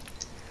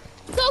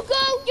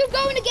 Go, you're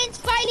going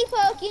against Bailey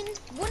Perkins,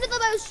 one of the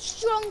most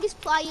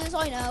strongest players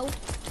I know.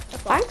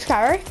 Thanks,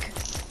 Carrick.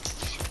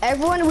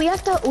 Everyone, we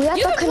have to You're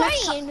connect.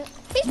 playing.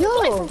 He's been Yo,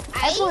 playing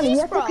for everyone,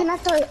 ages, bro.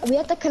 we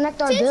have to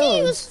connect our Since he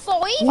builds. was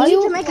 5. We need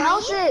you to make playing?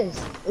 houses.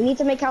 We need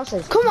to make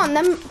houses. Come on,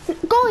 then.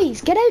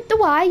 Guys, get out the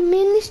way.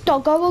 Me and this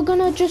doggo are going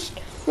to just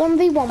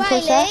 1v1 for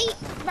a sec.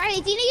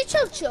 Bailey, do you need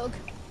your chug?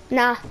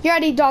 Nah, you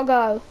ready,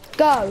 doggo?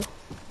 Go.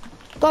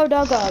 Go,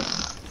 doggo.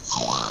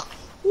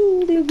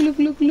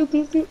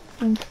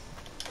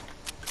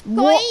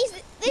 Guys,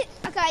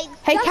 okay.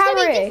 Hey, that's gonna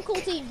be Carrick.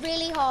 difficulty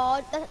really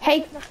hard.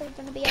 Hey, that's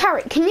gonna be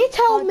Carrick, can you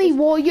tell me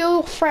why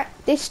your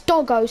this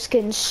doggo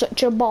skin's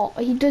such a bot?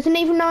 He doesn't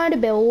even know how to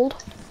build.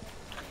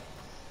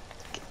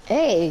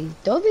 Hey,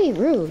 don't be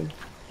rude.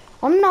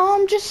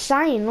 I'm just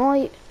saying,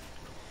 like,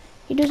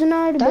 he doesn't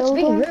know how to That's build.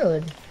 being one.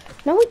 rude.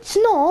 No, it's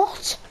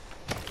not.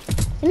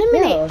 In a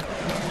minute.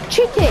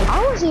 Chicky,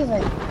 I was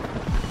even.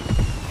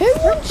 who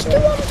wants to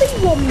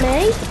 1v1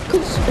 me?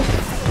 Because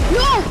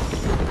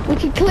we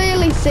can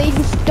clearly see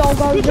this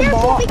doggo's a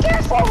bot. Be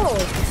careful!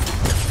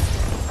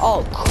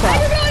 Oh,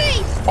 crap.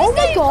 Everybody! Oh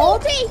my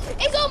God.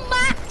 It's on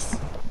max!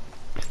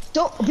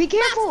 Don't be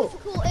careful. Max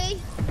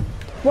difficulty.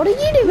 What are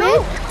you doing?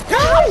 No, the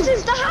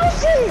houses, the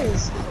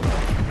houses, the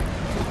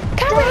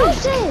Carrick!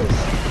 houses.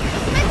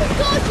 Make a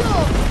door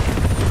jump!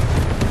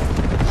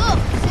 Look,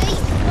 see?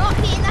 Not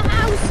hitting the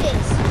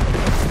houses.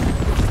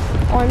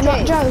 I'm not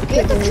We joking.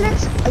 have to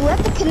connect. We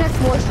have to connect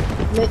more.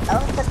 We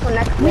have to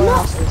connect We're more not-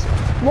 houses.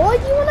 Why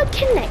do you want to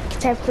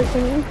connect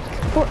everything?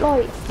 But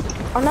like,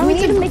 I know We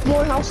it's need a to make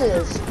more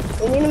houses.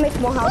 We need to make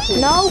more houses.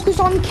 no, because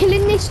I'm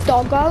killing this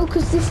doggo.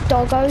 Because this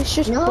doggo is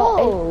just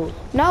botting. No.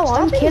 No, Stop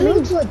I'm being killing.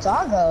 rude to a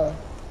doggo.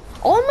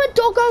 I'm a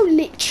doggo,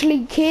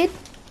 literally, kid.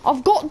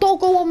 I've got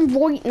doggo on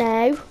right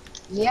now,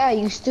 Yeah,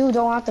 you still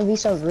don't have to be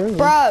so rude.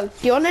 bro.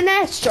 You want an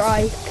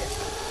airstrike?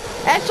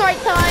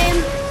 Airstrike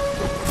time!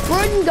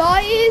 Run,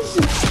 guys!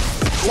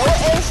 No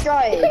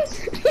airstrikes.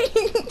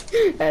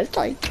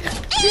 Airstrike.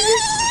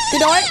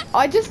 Did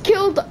I just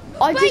killed.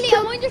 I just Bailey, I'm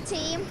killed. on your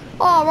team.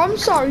 Oh, I'm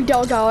sorry,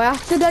 doggo. I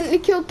accidentally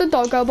killed the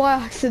doggo by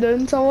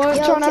accident. I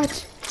wasn't Yo, trying to.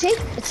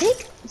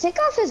 take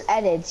off his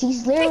edits.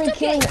 He's literally Take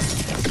killing.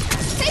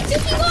 Take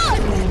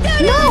 51!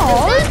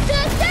 No,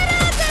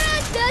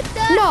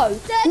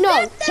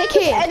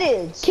 kid.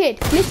 Edits. Kid,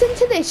 listen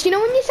to this. You know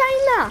when you're saying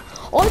that?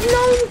 I've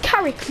known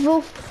Carrick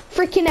for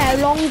freaking how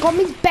long? I'm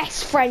his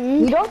best You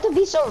friend. don't have to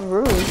be so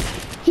rude.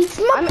 He's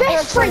my I'm best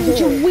Eric friend, you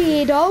too.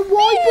 weirdo.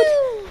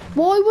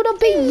 Why would I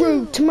be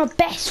rude to my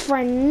best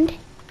friend?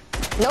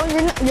 No,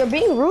 you're not. You're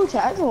being rude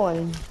to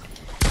everyone.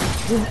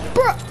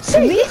 Bro,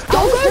 see, this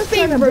doggo's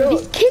being rude.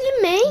 He's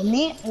killing me.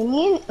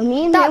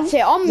 Me and That's him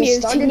it, I'm just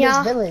started muting this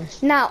ya.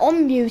 village. Nah,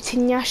 I'm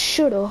muting ya.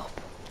 Shut up.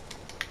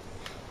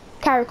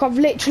 Carrick, I've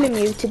literally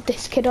muted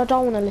this kid. I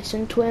don't want to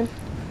listen to him.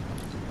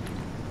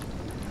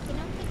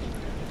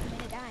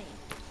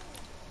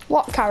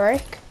 What,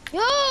 Carrick?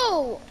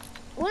 Yo!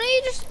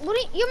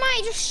 You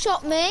might just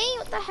shot me.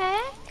 What the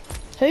heck?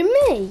 Who,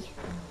 me?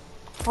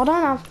 I don't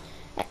have...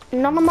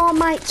 None of my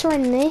mates are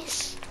in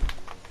this.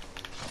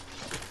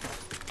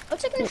 I'm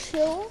taking a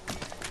shot.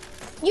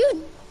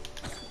 You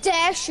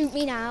dare shoot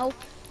me now.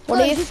 What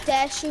No, are you... just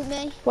dare shoot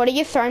me. What are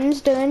your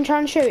friends doing?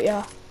 Trying to shoot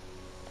you?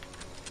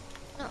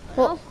 No,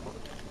 What?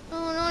 no,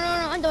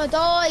 I'm gonna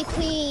die,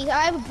 please.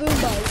 I have a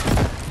boom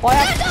bow. I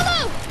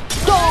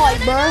have... Die,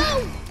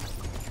 bro.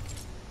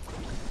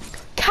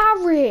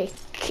 Carrick.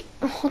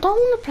 Oh, I don't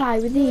want to play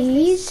with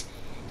these.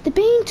 They're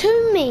being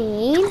too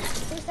mean.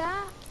 Who's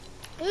that?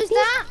 Who's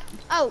that?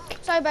 Oh,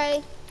 sorry,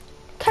 buddy.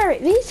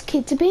 Carrick, these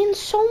kids are being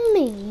so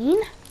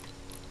mean.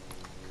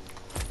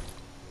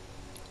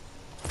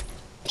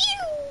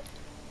 Pew!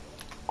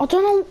 I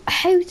don't know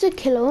how to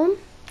kill them.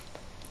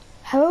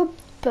 How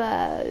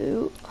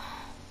about...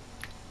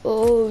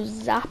 Oh,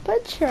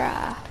 Zapper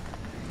Trap.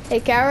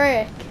 Hey,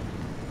 Carrick.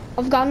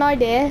 I've got an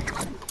idea.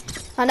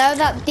 I know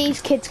that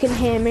these kids can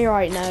hear me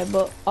right now,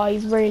 but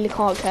I really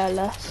can't care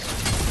less.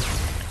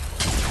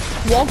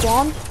 What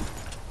one?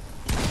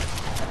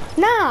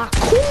 Nah,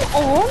 come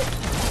on.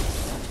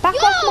 Back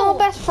off my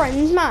best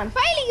friends, man.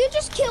 Bailey, you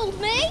just killed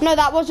me. No,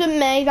 that wasn't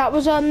me. That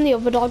was the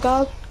other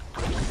doggo.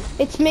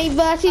 It's me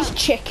versus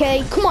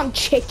Chicky. Come on,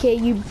 Chicky,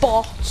 you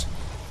bot.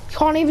 You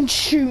can't even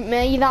shoot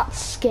me. You're that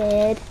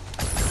scared.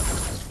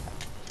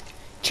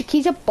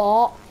 Chicky's a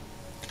bot.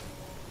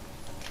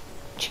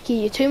 Chicky,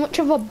 you're too much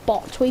of a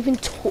bot to even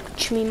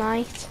touch me,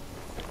 mate.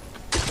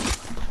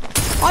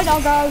 Hi,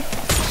 doggo.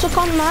 Suck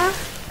on that.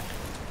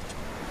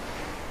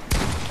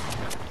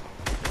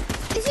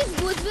 This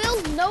is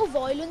Woodville. No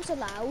violence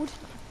allowed.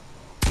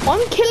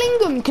 I'm killing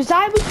them because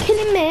they were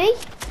killing me.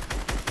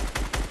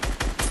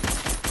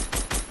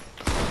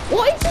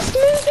 What is this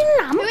moving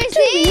lamp Who is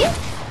doing? he?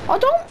 I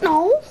don't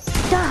know.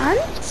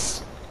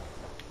 Dance.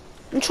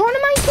 I'm trying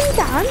to make him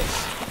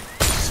dance.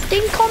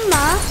 Stink on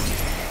that.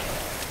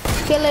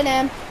 Killing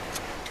him.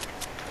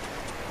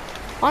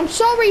 I'm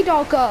sorry,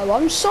 doggo.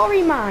 I'm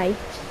sorry, mate.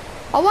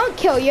 I won't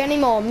kill you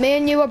anymore. Me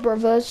and you are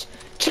brothers.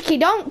 Chicky,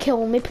 don't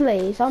kill me,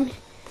 please. I'm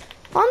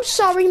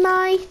sorry,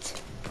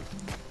 mate.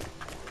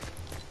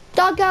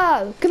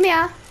 Doggo, come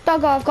here.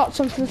 Doggo, I've got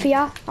something for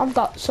you. I've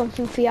got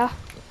something for you.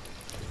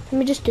 Let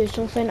me just do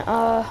something.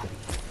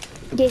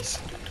 This.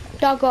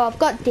 Doggo, I've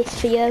got this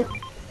for you.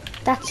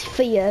 That's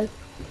for you.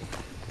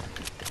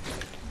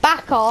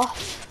 Back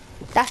off.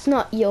 That's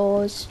not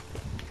yours.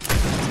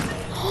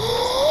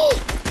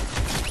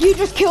 You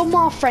just killed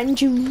my friend,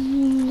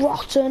 you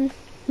rotten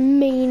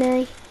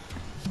meanie.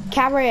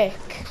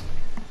 Carrick,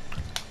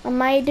 I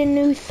made a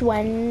new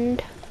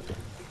friend.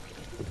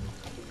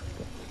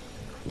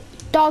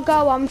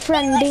 Doggo, I'm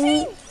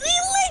friending.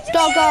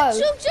 Doggo.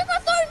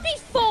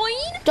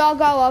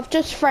 Doggo, I've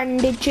just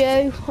friended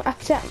you.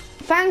 Accept.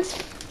 Thanks.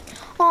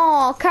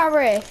 Aw,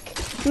 Carrick.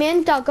 Me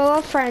and Doggo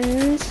are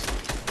friends.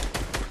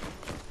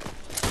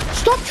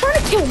 Stop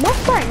trying to kill my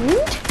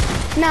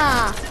friend.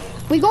 Nah.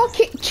 We gotta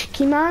kick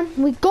Chicky, man.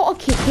 We gotta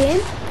kick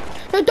him.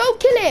 No, don't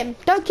kill him.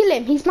 Don't kill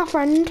him. He's my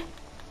friend.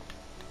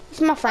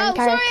 He's my friend,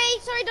 Carrick.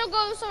 Sorry,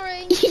 Doggo,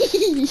 sorry.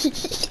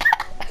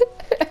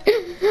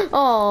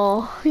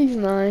 Oh, he's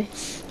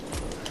nice.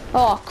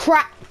 Oh,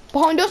 crap.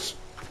 Behind us.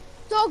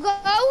 Doggo,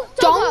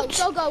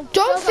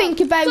 Don't think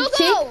about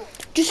it.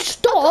 Just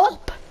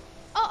stop.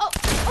 I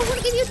want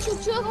to give you a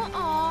chug chug.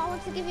 I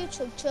want to give you a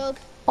chug chug.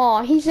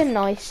 Oh, he's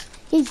nice,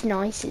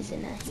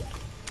 isn't he?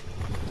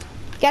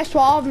 Guess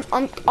what?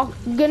 I'm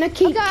gonna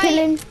keep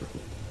killing.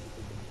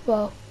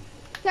 Well.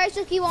 Okay,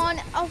 Sucky one.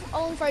 I'll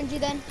unfriend you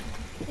then.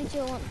 Since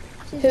you want.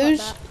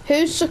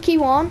 Who's Sucky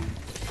one?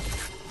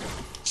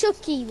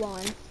 Chucky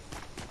one.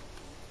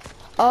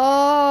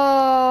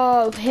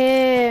 Oh,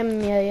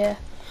 him. Yeah.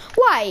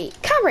 Wait,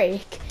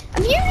 Carrick,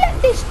 have you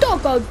let this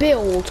doggo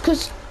build?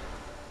 Because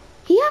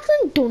he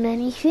hasn't done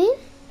anything.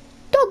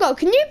 Doggo,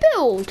 can you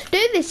build?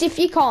 Do this if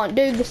you can't.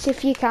 Do this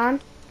if you can.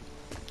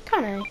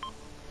 Can he?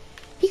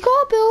 He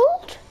can't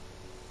build.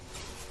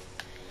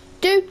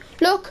 Do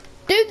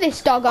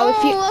this, doggo.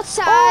 If you. That's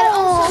sad.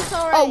 I'm so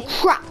sorry. Oh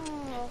crap!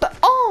 But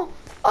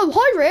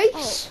hi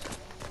Reese.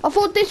 I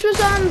thought this was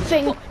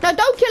thing. No,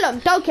 don't kill him.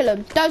 Don't kill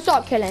him. Don't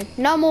start killing.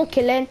 No more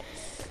killing.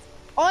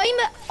 I'm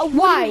a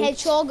wooden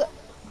hedgehog.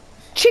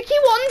 Chicky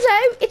one's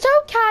out. It's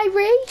okay,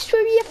 Reese.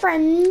 We're your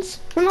friends.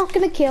 We're not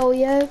gonna kill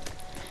you.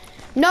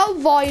 No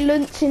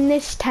violence in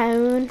this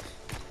town.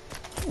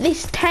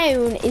 This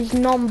town is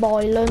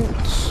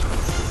non-violence.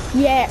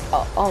 Yeah.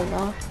 Oh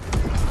no.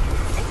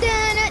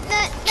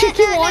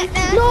 Chicky one.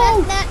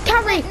 No.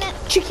 Carrick.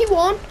 Chicky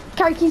one.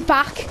 Carrick, he's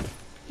back.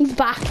 He's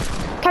back.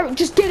 Carrick,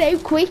 just get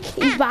out quick.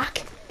 He's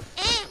back.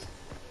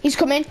 He's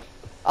coming.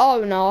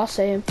 Oh no, I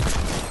see him.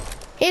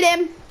 Hit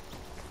him.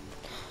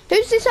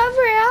 Who's this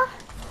over here?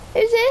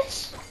 Who's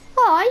this?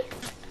 Hi.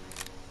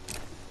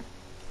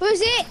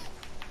 Who's it?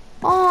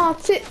 Oh,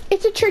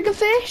 it's a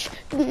triggerfish.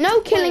 No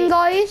killing,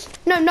 guys.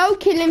 No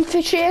killing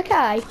fish here,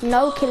 okay?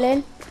 No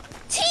killing.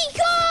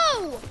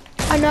 Tico!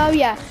 I know,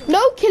 yeah.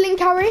 No killing,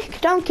 carrick.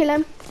 Don't kill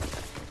him.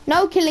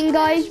 No killing,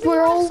 guys.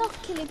 Stop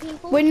killing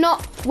people. We're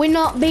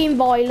not being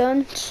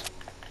violent.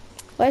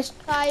 Where's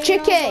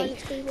Chicky?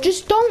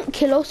 Just don't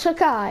kill us,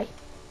 okay?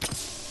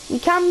 We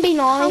can be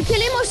nice. I'm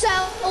killing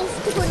myself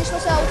to punish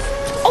myself.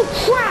 Oh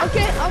crap!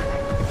 Okay.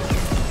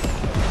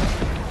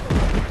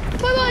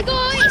 Bye bye,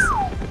 guys.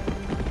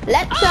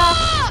 Let's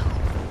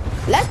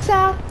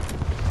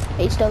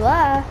He's still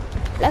there.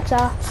 Let's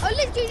I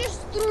literally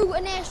just threw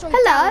an airstrike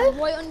Hello?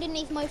 right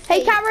underneath my feet.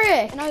 Hey,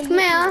 Carrick. And I Come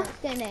here.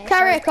 literally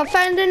Carrick, I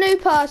found a new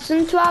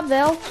person to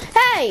Advil.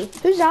 Hey,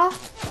 who's that?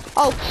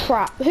 Oh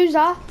crap! Who's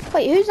that?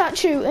 Wait, who's that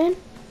shooting?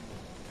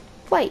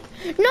 Wait,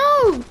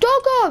 no,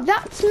 Doggo,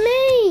 that's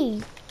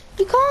me.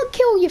 You can't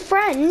kill your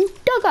friend,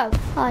 Doggo.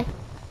 Hi.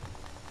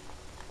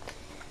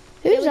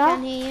 Who's that?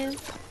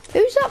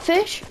 Who's that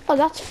fish? Oh,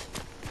 that's.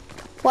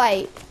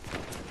 Wait,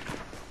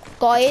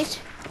 guys.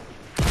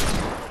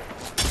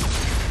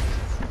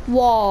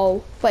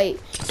 Whoa. Wait.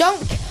 Don't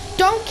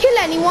kill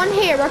anyone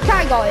here,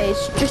 okay,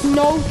 guys? Just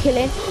no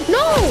killing.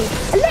 No,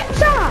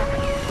 Alexa,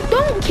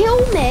 don't kill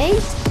me.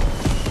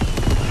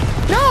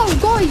 No,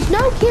 guys,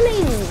 no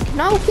killing.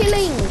 No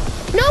killing.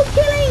 No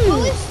killing.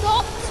 Oh, it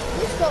stopped.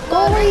 It stopped.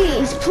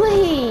 Guys,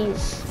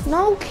 please.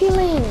 No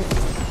killing.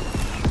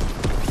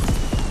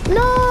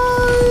 No!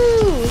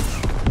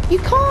 You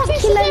can't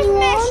kill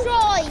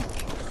anyone.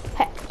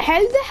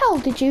 How the hell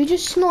did you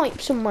just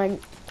snipe someone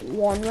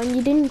when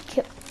you didn't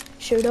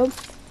shoot them?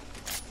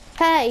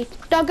 Hey,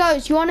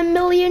 doggos, you want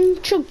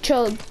 1,000,000 chug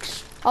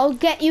chugs? I'll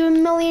get you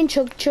 1,000,000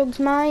 chug chugs,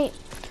 mate.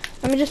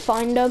 Let me just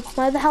find them.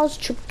 Where the hell's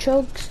chug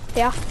chugs?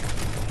 Yeah.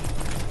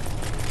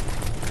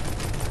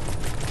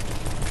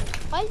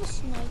 I just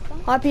sniped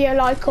them. I be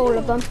like all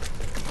of them.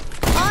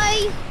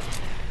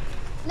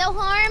 No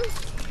harm.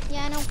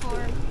 Yeah, no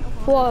harm.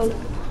 Whoa.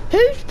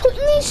 Who's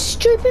putting these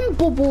stupid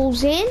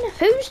bubbles in?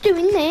 Who's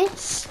doing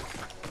this?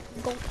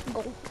 Go.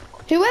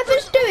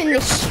 Whoever's doing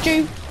this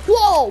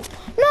Whoa!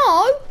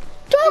 No!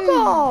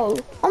 Doggo!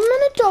 I'm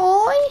gonna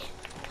die.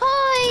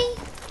 Hi.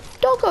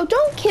 Doggo,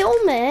 don't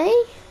kill me.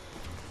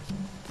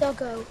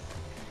 Doggo.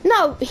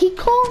 No, he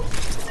can't.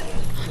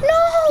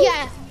 No!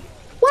 Yeah.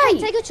 Wait.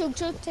 Take a chug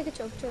chug.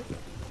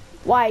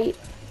 Wait.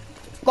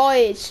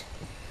 Guys.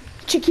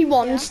 Chicky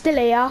One's still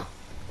here.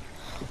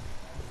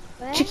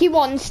 Where? Chicky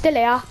One's still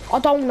here. I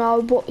don't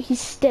know, but he's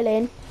still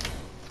in.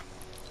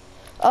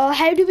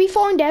 How do we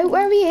find out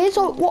where he is?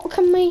 Or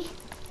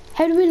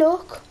how do we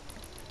look?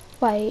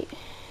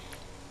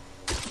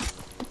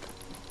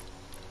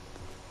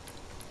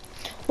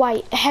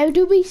 Wait, how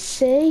do we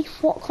see?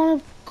 What kind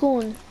of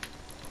gun?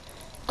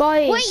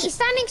 Guys. Wait, he's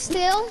standing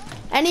still.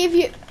 Any of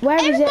you, where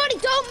is it? Everybody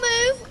don't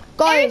move.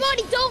 Guys.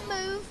 Everybody don't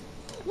move.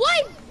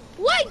 Wait,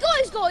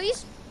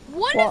 guys.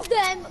 One What? of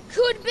them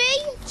could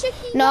be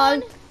Chicky No,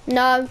 One.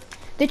 no.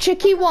 The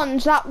Chicky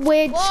One's that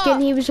weird What?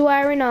 skin he was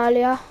wearing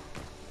earlier.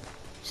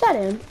 Is that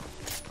him?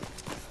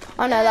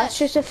 Oh no, that's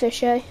just a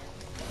fishy.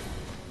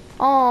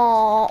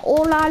 Oh,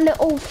 all our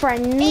little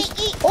friends.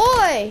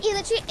 Oi! It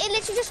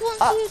literally just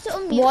wants you to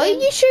unmute Why him.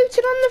 are you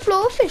shooting on the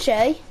floor,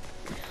 fishy?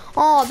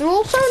 Oh, they're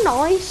all so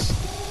nice.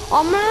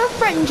 I'm gonna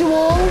friend you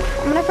all.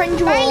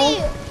 Riley,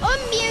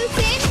 unmute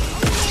him.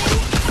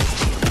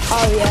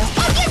 Oh yeah.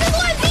 Oh, get the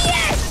one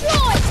DS,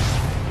 right?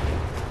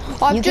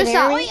 I've just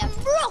hear me? I am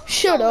rock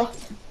Shut solid. up.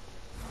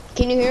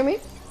 Can you hear me?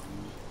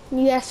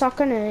 Yes, I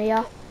can hear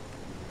ya.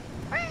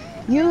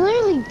 You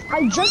literally,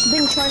 I just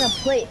been trying to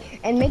play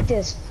and make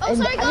this. Oh, and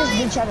sorry, I just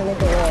been guys. trying to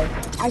make it work.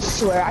 I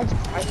swear,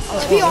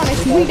 To be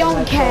honest, we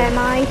don't care,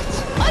 mate.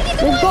 I get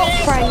the We've one got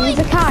DS, friends,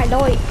 right? okay?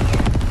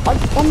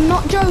 Like, I'm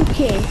not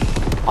joking.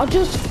 I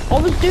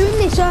was doing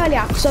this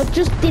earlier because I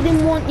just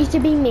didn't want you to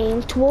be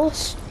mean to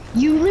us.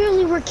 You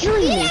literally were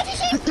killing me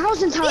electricity-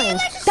 1,000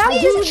 times. That I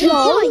was didn't a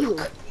kill you.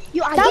 joke.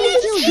 I That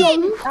didn't was kill a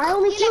you. joke. I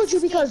only killed you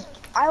because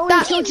I only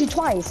That- killed you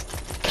twice.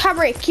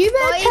 Carrick, you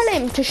better Guys. tell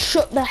him to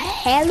shut the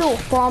hell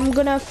up or I'm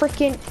gonna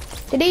freaking...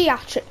 Did he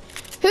actually...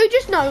 Who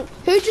just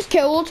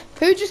killed?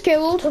 Go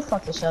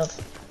fuck yourself.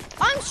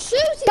 I'm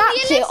shooting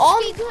That's the it,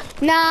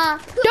 electricity. Nah,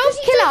 Because don't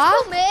he kill tried her. to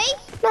kill me.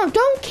 No,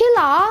 don't kill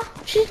her.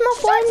 She's my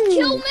He tried to friend.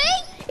 kill me.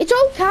 It's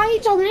okay,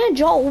 it's only a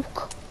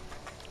joke.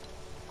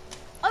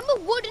 I'm a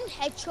wooden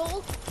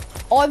hedgehog.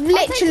 I've I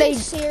take literally...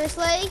 things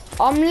seriously.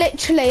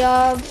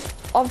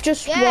 I've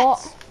just Yes.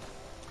 what?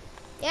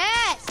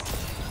 Yes.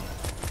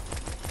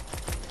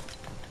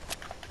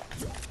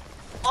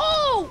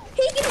 Oh,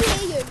 he can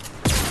hear you.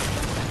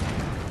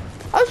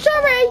 Oh,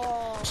 sorry.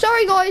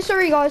 Sorry,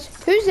 guys.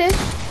 Who's this?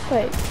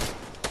 Wait,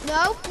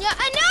 No, no,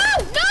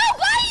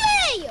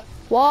 Bailey!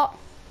 what?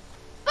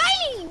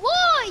 Bailey,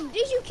 why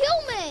did you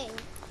kill me?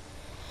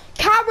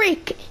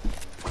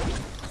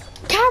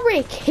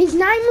 Carrick, his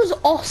name was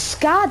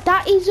Oscar.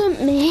 That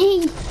isn't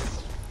me.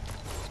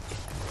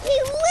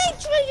 He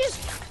literally just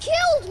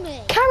killed me.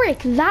 Carrick,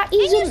 that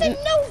And you isn't... said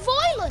no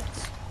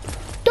violence.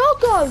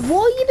 Doggo, why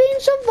are you being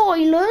so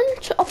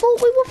violent? I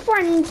thought we were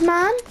friends,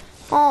 man.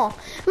 Oh,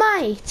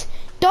 mate,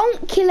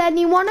 don't kill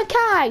anyone,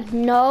 okay?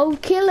 No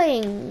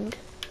killing.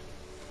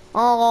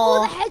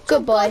 Oh, the Oh, hedgehog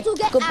good boy, gods will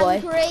get good boy,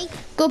 angry.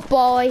 good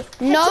boy.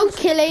 No Hedgehogs-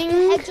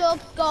 killing, Hedgehog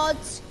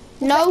gods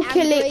will no get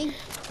killing. angry.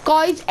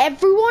 Guys,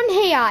 everyone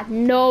here,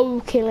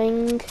 no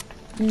killing.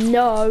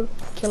 No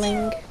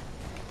killing.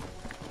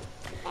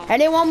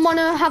 Anyone want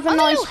to have a I'm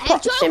nice no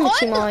hedgehog,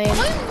 proximity mine?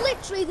 I'm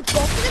literally the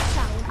boss of the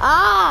town.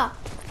 Ah!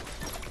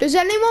 Does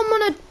anyone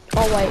want to...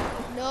 Oh, wait.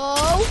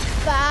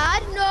 No,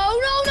 bad. No.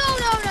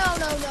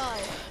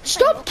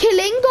 Stop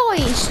killing,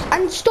 guys.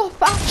 And stop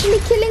actually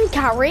killing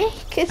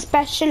Carrick,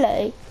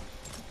 especially.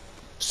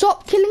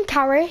 Stop killing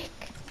Carrick.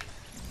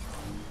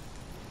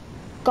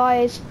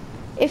 Guys,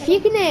 if you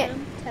can hear...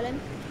 Tell him.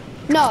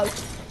 No.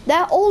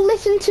 They're all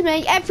listen to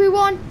me.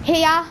 Everyone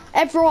here.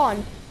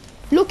 Everyone.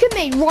 Look at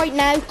me right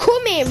now.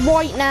 Come here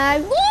right now.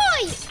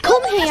 Why?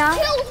 Come Doggo here.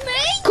 just killed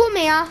me. Come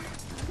here.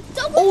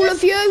 Doggo All just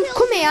of you, killed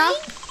come here. me.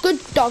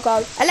 Good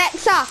doggo.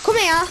 Alexa, come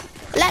here.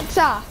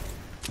 Alexa.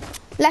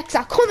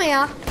 Alexa, come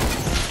here.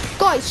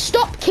 Guys,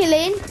 stop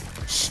killing.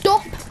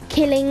 Stop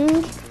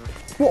killing.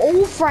 We're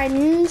all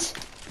friends.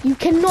 You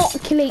cannot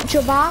kill each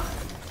other.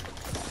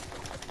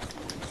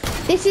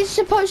 This is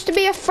supposed to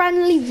be a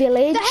friendly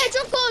village. The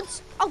hedgehog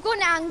gods have gone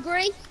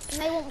angry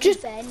and they want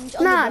Just revenge.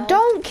 on nah, the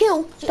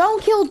dog.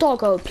 don't kill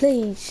Doggo,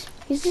 please.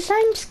 He's the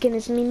same skin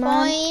as me,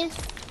 man.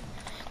 Fine.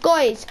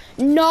 Guys,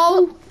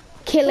 no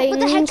killing. But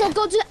the hedgehog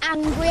gods are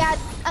angry at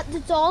the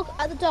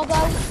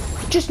doggo.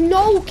 Just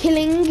no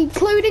killing,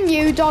 including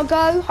you,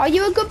 Doggo. Are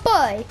you a good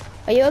boy?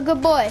 Are you a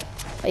good boy?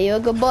 Are you a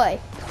good boy?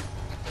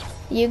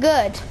 You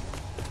good?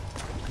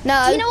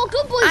 No. Do you know what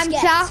good boys Answer.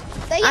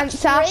 get? They get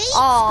Answer. treats.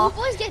 Oh.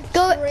 Good boys get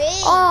Go.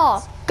 treats.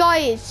 Oh,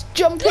 guys,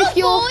 jump Good if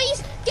you're.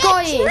 boys get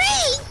Guys,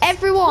 treats.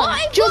 everyone,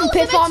 What? jump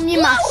Rules if of I'm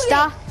your master.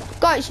 exploring.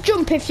 Guys,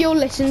 jump if you'll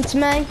listen to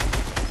me.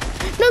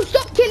 No,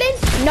 stop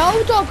killing.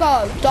 No,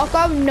 Doggo.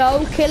 Doggo,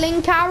 no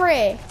killing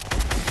Carrie.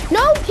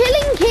 No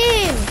killing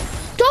him.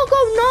 Doggo,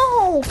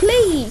 no,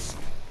 please.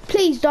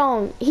 Please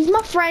don't. He's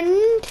my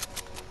friend.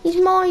 He's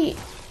my...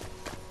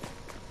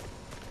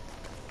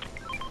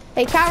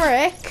 Hey,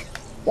 Carrick.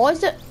 Why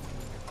is it...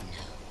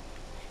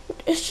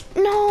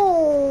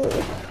 No.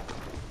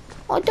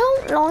 I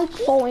don't like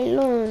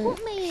violence.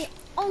 Put me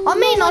I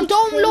mean, I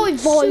don't like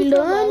super mode.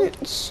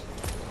 violence.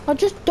 I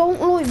just don't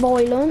like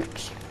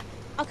violence.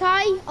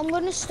 Okay, I'm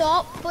gonna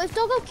stop. But if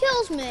Doggo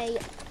kills me,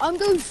 I'm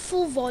going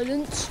full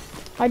violence.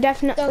 I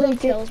definitely Doggo do.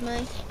 kills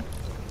me.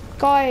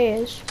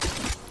 Guys.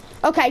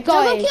 Okay,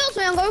 Doggo guys. kills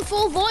me, I'm going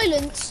full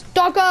violence.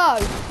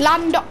 Doggo,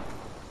 land up.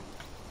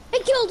 He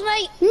killed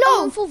me. I'm No,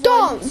 going full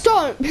violence.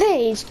 don't,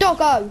 please.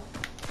 Doggo.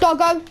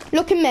 Doggo,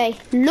 look at me.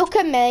 Look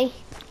at me.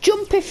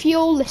 Jump if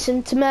you'll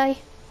listen to me.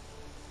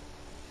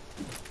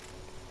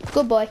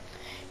 Good boy.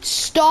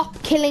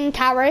 Stop killing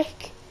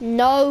Carrick.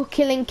 No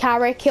killing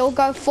Carrick. He'll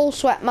go full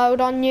sweat mode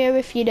on you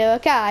if you do,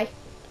 okay?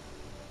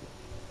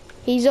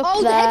 He's up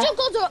Oh, there. the hedgehog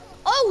gods are.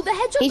 Oh, the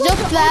hedgehog He's gods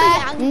up are there.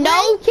 already angry.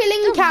 No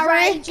killing They're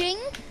Carrick. raging.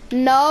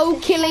 No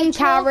The killing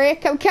hedgehog-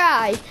 Carrick,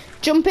 okay?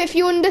 Jump if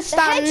you The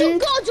understand.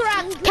 hedgehog gods are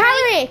angry.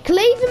 Carrick,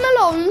 leave him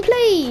alone,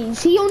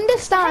 please. He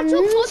understands.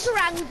 Hedgehog gods are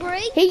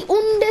angry. He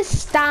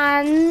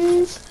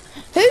understands.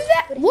 Who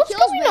that? But if he What's kills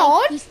going me,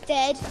 on? He's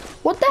dead.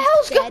 What the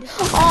hell's going? dead.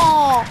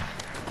 Oh,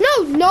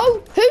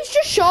 no. Who's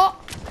just shot?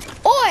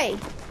 Oi,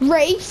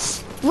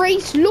 Reese,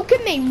 look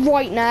at me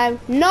right now.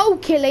 No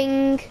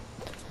killing.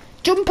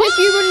 Jump if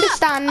you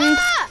understand.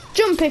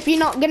 Jump if you're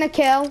not gonna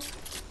kill.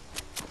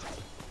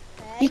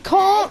 You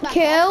can't Back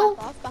kill.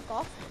 Off, back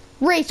off.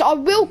 Reese, I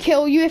will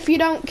kill you if you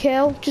don't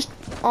kill. Just,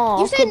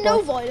 oh, You said good no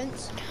boy.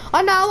 violence.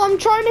 I know, I'm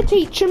trying to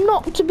teach him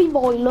not to be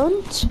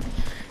violent.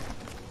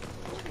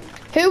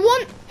 Who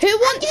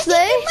wants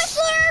this?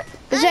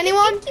 Does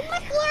anyone?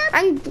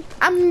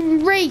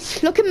 And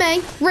Reese, look at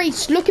me.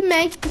 Reese, look at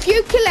me. If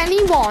you kill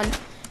anyone,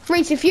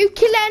 Reese, if you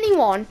kill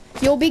anyone,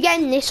 you'll be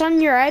getting this on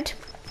your head.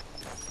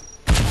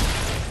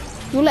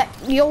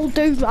 You'll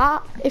do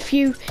that if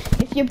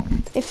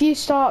you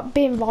start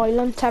being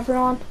violent,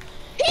 everyone.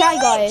 Okay,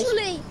 guys.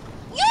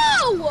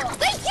 Yo,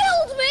 they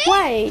killed me.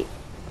 Wait.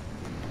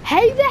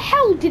 How the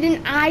hell did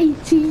an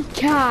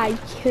ITK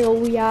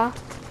kill ya?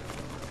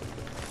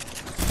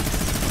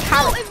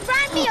 Oh, it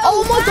ran me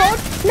Oh over. my god.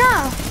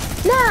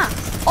 Nah.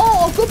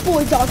 Oh, good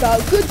boy, Doggo.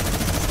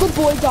 Good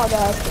boy,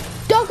 Doggo.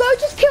 Doggo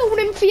just killed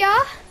him for ya.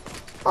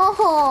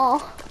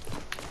 Oh.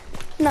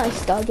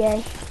 Nice,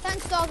 Doggy.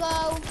 Thanks,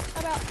 Doggo.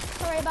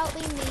 Sorry about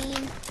being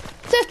mean.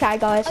 It's okay,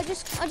 guys.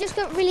 I just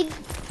got really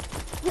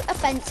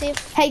offensive.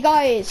 Hey,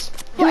 guys.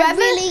 But I Whoever.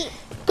 really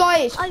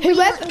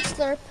Whoever. want to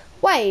slurp.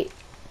 Wait.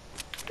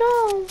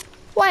 No.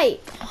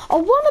 Wait. I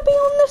want to be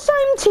on the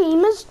same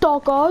team as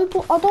Doggo,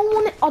 but I don't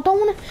want it.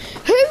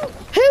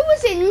 Who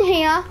was in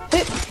here?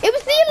 It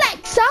was the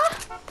Alexa.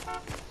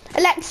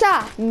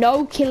 Alexa,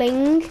 no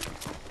killing.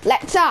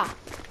 Alexa.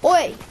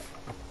 Oi.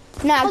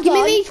 Now, Hold give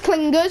on. me these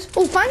clingers.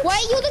 Oh, thanks.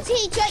 Wait, you're the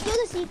teacher. You're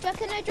the teacher.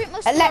 Can I drink my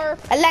slurp?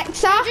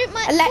 Alexa, Can I drink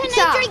my- Alexa,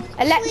 can I drink,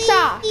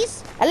 Alexa,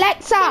 please?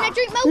 Alexa, Can I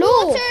drink my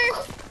look. water?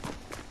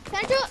 Can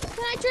I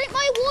drink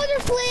my water,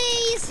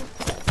 please?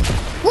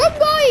 Run,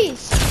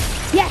 boys!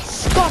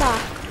 Yes, got her.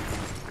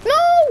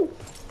 No!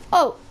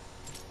 Oh.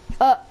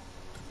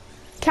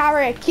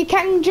 Carrick, you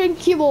can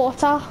drink your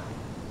water.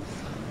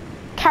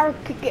 Carrick.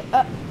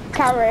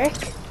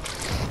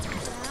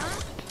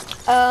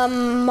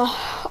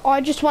 I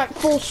just went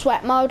full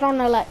sweat mode on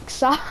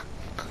Alexa.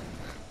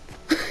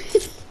 Can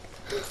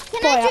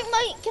I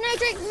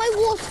drink my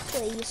water,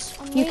 please?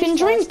 I'm You really can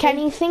drink thirsty.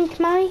 anything,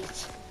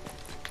 mate.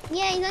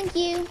 Yay, thank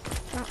you.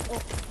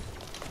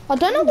 I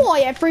don't know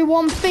why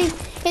everyone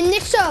in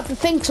this server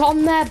thinks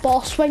I'm their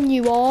boss when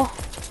you are.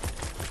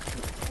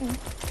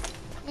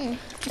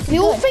 They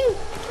all think,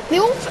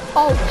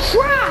 oh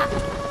crap!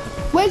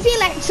 Where's the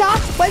Alexa?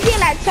 Where's the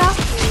Alexa?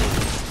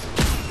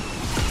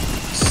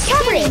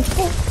 Carrie,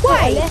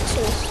 wait.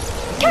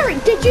 Carrie,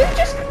 did you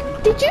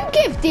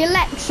give the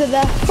Alexa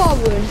the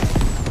phone?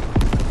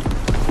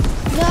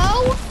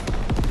 No.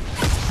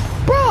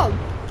 Bro,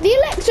 the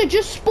Alexa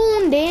just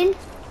spawned in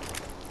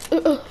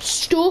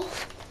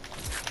stuff.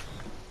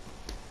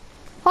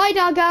 Hi,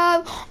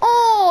 Doggo.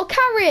 Oh,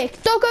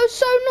 Carrick, Doggo's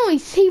so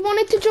nice. He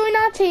wanted to join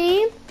our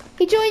team.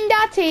 He joined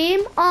our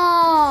team.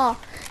 Ah,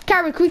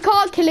 Carrick, we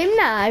can't kill him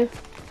now.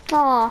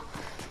 Ah,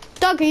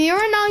 Doggo,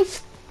 you're a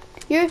nice.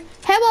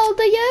 How old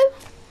are you?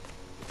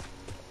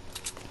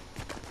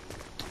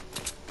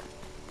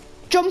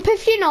 Jump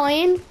if you're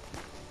 9.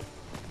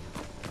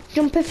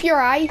 Jump if you're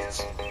 8.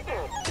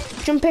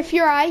 Jump if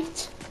you're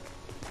 8.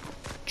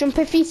 Jump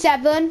if you're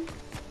 7.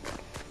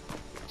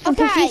 Jump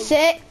if you're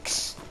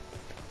 6.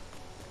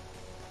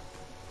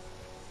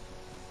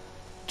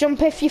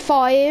 Jump if you're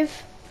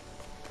 5.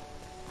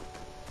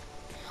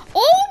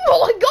 Oh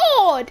my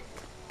god!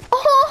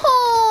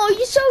 Oh,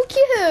 you're so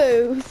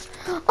cute.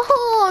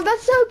 Oh,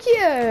 that's so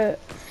cute.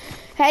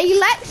 Hey,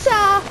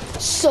 Alexa,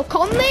 suck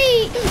on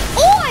me.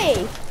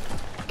 Oi!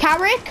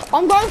 Carrick,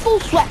 I'm going full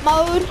sweat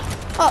mode.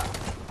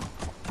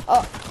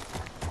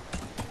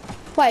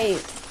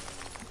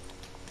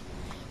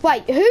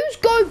 Wait, who's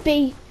go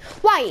be?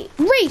 Wait,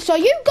 Reese, are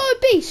you go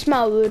beast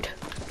mode?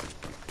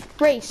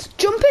 Reese,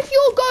 jump if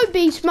you're go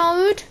beast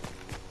mode.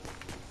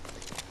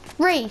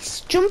 Reese,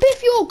 jump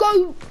if you're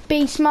go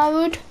beast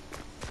mode.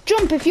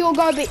 Jump if you're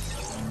go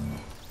beast.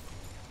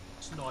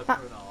 Sniper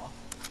and half.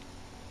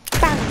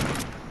 Bang.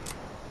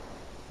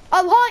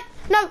 Oh, hi.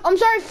 No, I'm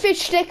sorry, fish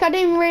stick. I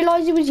didn't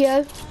realise it was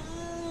you.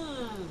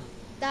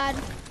 Dad,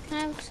 can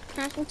I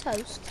have some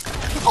toast?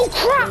 Oh,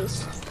 crap.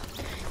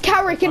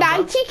 Carrick at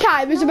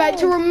 80k was about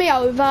to run me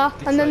over,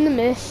 and then the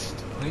mist.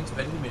 I need to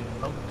bend him in.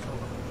 Oh,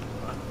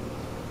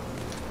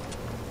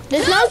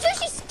 There's No, no...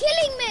 Fishy's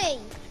killing me!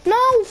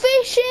 No,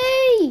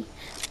 fishy.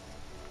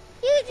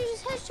 You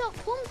just headshot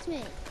pumped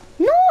me.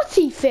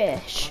 Naughty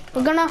fish.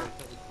 We're gonna...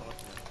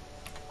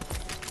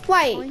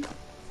 Wait.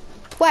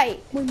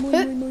 Who...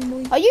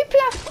 Are you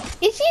playing...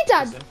 Is your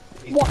dad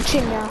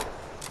watching now?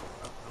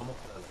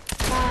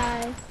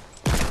 Bye.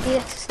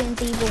 Yes,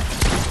 evil.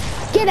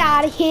 Get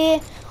out of here.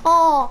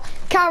 Oh,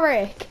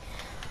 Carrick.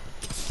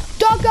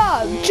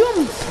 Doggo,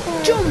 jump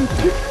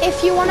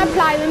if you want to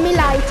play with me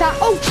later.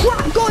 Oh,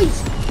 crap,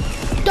 guys.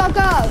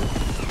 Doggo,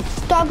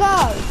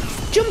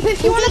 jump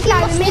if you want to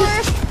play with me.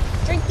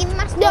 Drinking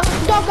my No,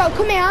 Doggo,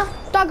 come here.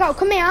 Doggo,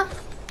 come here.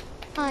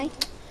 Hi.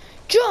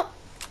 Jump.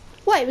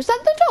 Wait, was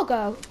that the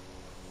doggo?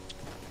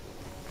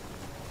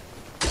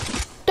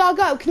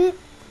 Doggo,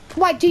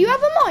 wait, do you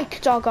have a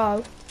mic,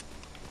 Doggo?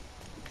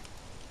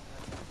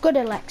 Good,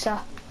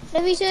 Alexa.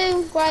 Love you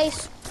too,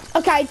 Grace.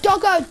 Okay,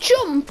 Doggo,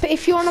 jump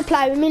if you want to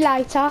play with me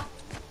later.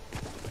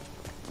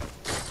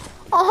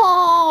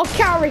 Oh,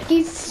 Carrick,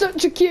 he's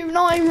such a cute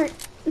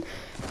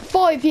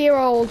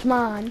 5-year-old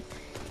man.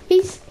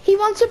 He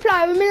wants to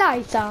play with me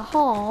later.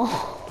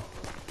 Oh.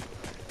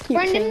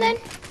 Brendan then?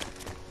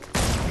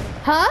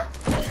 Huh?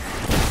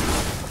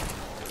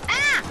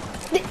 Ah!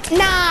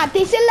 Nah,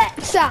 this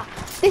Alexa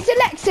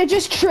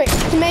just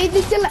tricked me.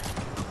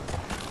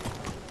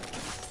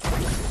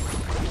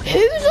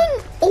 Who's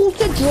an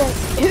altered drink?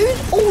 Who's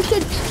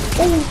altered?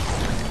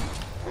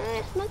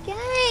 It's my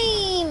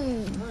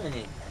game.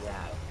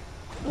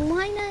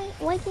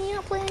 Why can you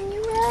not play on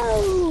your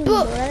own,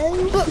 bro?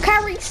 But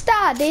Carrick's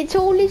dad, it's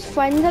all his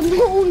friends and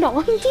they're all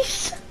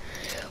nice.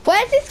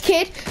 Where's this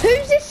kid?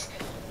 Who's this?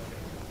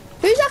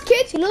 Who's that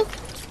kid? See, look.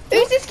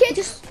 Who's this kid?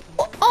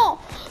 Oh,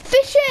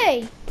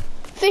 Fishy!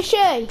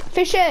 Fishy,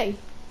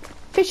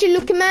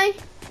 look at me.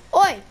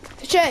 Oi,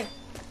 Fishy,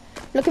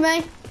 look at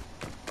me.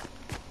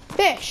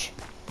 Fish,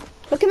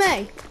 look at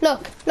me.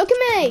 Look at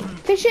me.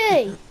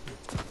 Fishy,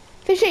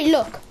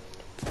 look.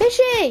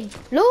 Fishy,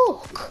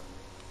 look.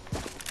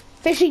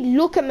 Fishy,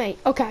 look at me.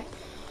 Okay.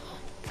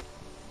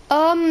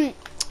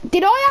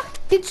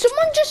 Did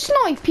someone just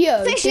snipe you?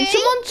 Fishy? Did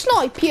someone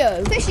snipe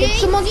you? Fishy, Did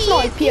someone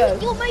snipe you?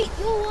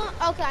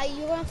 Okay,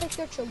 you're gonna fix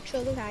your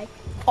chug, okay.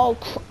 Oh,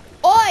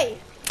 oi!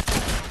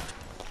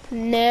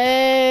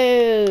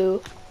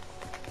 No.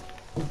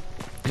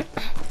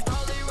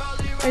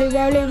 Rolly,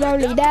 rolly,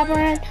 rolly,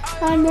 dabber.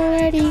 I'm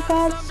already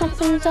got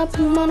something's up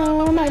in one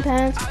of my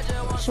pants.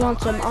 Just want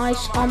some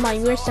ice on my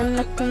wrist and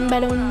looking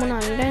better when I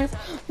dance.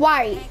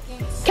 Wait,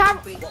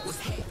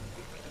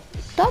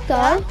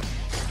 Doggo?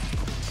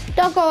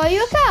 Doggo, are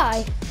you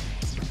okay?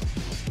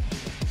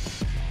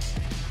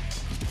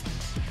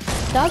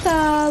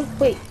 Doggo,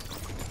 wait.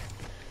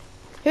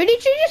 Who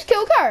did you just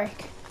kill,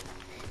 Carrick?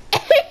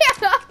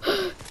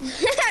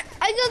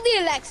 I got the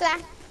Alexa.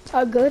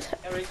 Oh, good.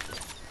 Eric,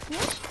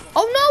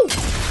 Oh no!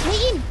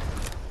 Hit him.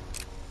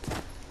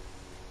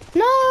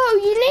 No,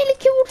 you nearly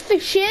killed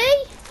Fishy.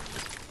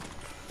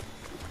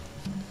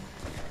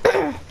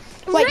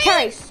 Wait,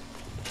 Carrick.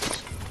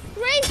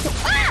 Race.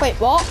 Ah! Wait,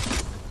 what?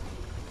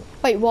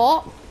 Wait,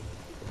 what?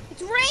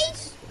 It's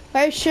Race.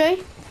 Where is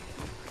she?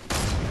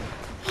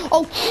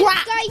 Oh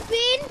crap!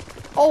 Escaping.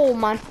 Oh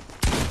man.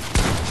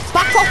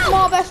 Back off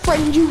my best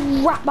friend,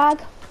 you rat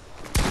bag.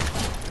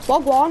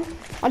 Log one.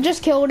 I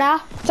just killed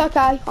her. It's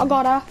okay, I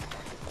got her.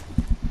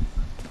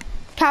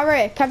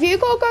 Carrick, have you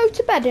got to go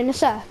to bed in a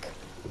sec?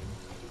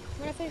 I'm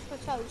gonna finish my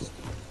toast.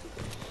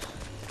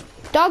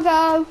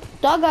 Doggo,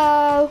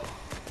 Doggo.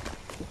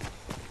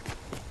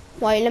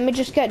 Wait, let me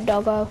just get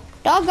Doggo.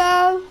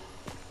 Doggo.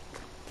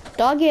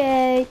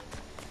 Doggy.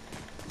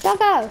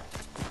 Doggo.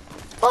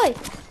 Oi,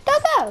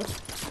 Doggo.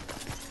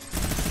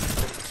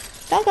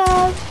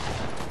 Doggo.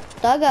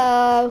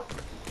 Doggo.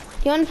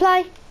 You wanna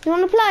play? You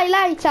wanna play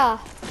later?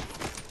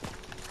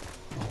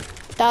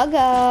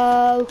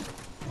 Doggo.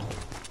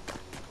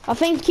 I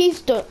think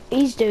he's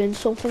doing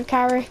something,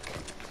 Carrick.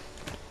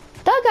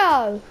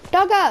 Doggo.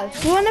 Doggo.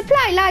 You wanna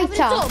play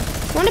later?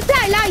 You wanna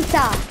play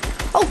later?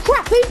 Oh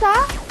crap, who's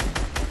that?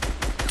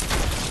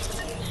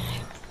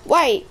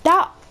 Wait,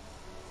 that...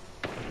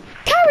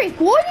 Carrick,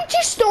 why did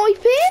you snipe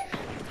him?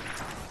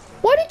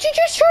 Why did you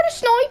just try to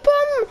snipe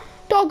him,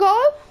 Doggo?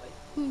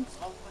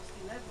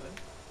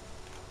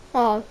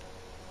 Oh.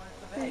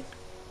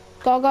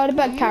 Gotta go to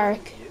bed,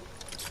 Carrick.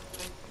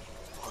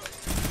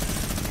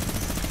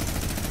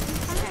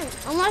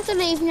 I'm gonna have to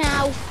leave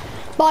now.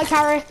 Bye,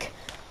 Carrick.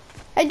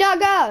 Hey,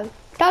 Doggo.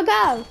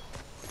 Doggo.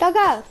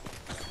 Doggo.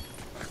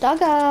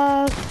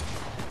 Doggo.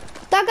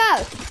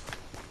 Doggo.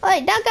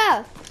 Hey,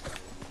 Doggo.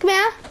 Come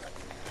here.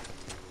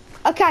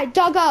 Okay,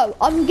 Doggo.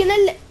 I'm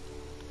gonna...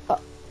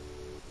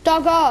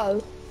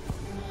 Doggo.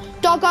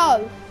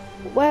 Doggo.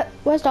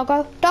 Where's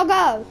Doggo?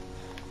 Doggo.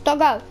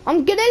 Doggo.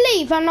 I'm gonna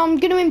leave and I'm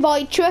gonna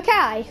invite you,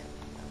 okay?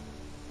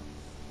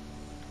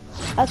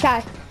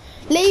 Okay.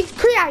 Leave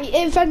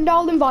creative and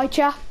I'll invite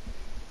you.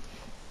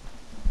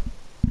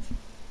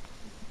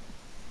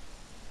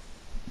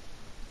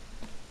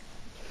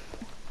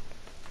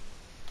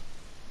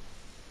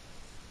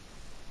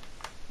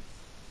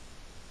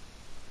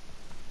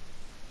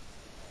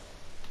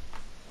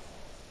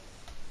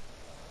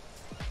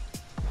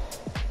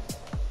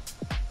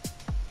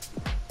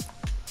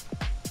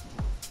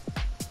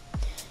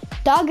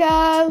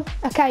 Doggo.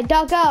 Okay,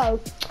 Doggo.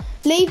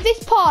 Leave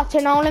this part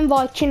and I'll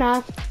invite you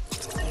now.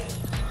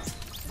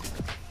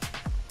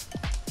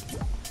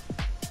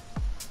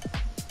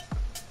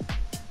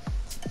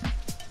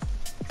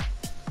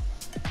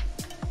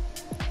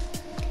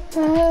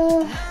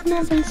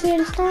 Nothing's here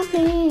to stop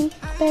me,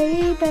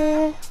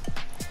 baby.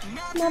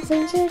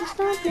 Nothing's here to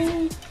stop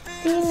me.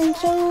 Feeling.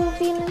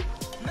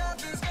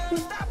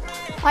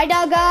 Hi,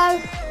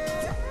 Doggo.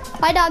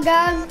 Hi,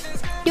 Doggo.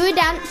 Do a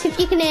dance if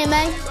you can hear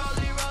me.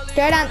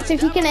 Do a dance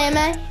if you can hear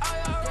me.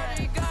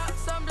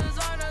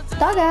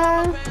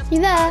 Doggo, you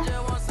there?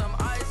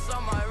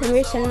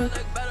 Listen.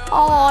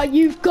 Oh,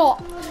 you've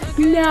got...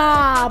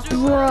 Nah,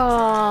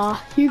 bruh.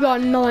 You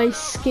got nice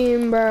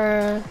skin,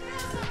 bruh.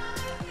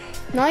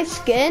 Nice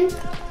skin.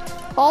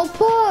 I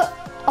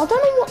don't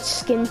know what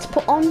skin to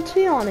put on, to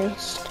be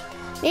honest.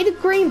 Need a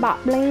green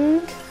back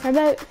bling. How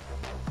about...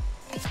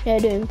 Yeah,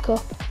 Doom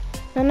Cup.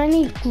 And I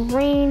need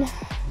green.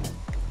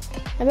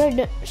 How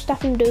about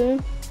Stefan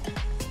Doom?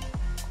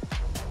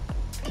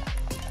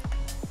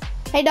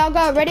 Hey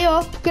Doggo, ready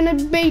up. Gonna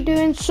be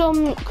doing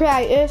some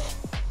creative.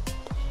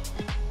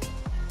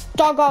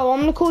 Doggo,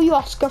 I'm gonna call you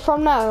Oscar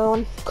from now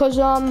on, cause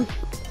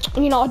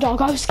you're not a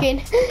Doggo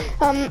skin.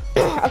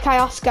 Okay,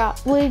 Oscar,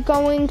 we're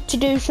going to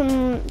do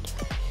some.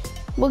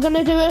 We're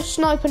gonna do a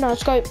sniper no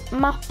scope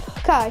map.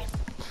 Okay.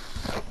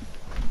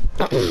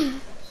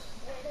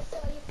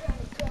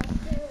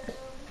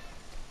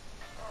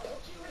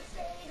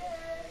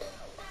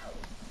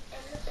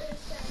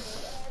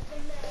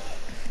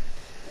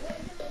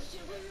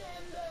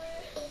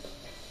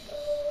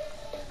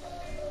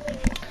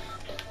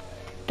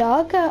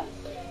 Doggo.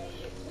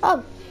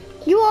 Oh,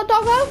 you are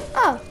Doggo?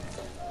 Oh,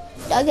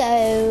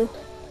 Doggo.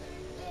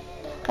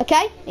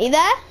 Okay, are you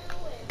there?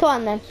 Come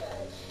on then.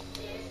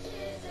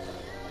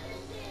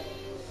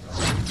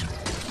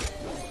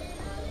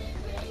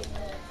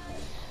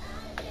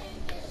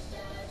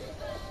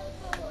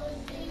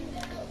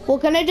 We're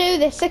gonna do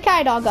this,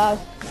 okay, Doggo?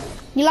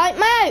 You like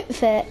my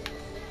outfit?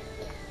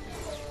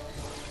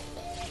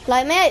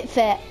 Like my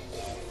outfit?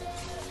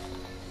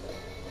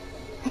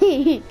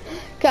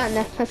 Come on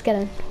then, let's get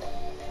in.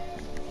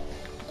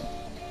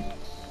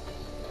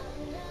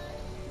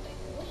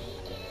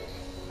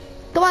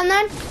 Go on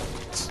then.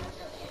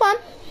 Come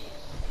on.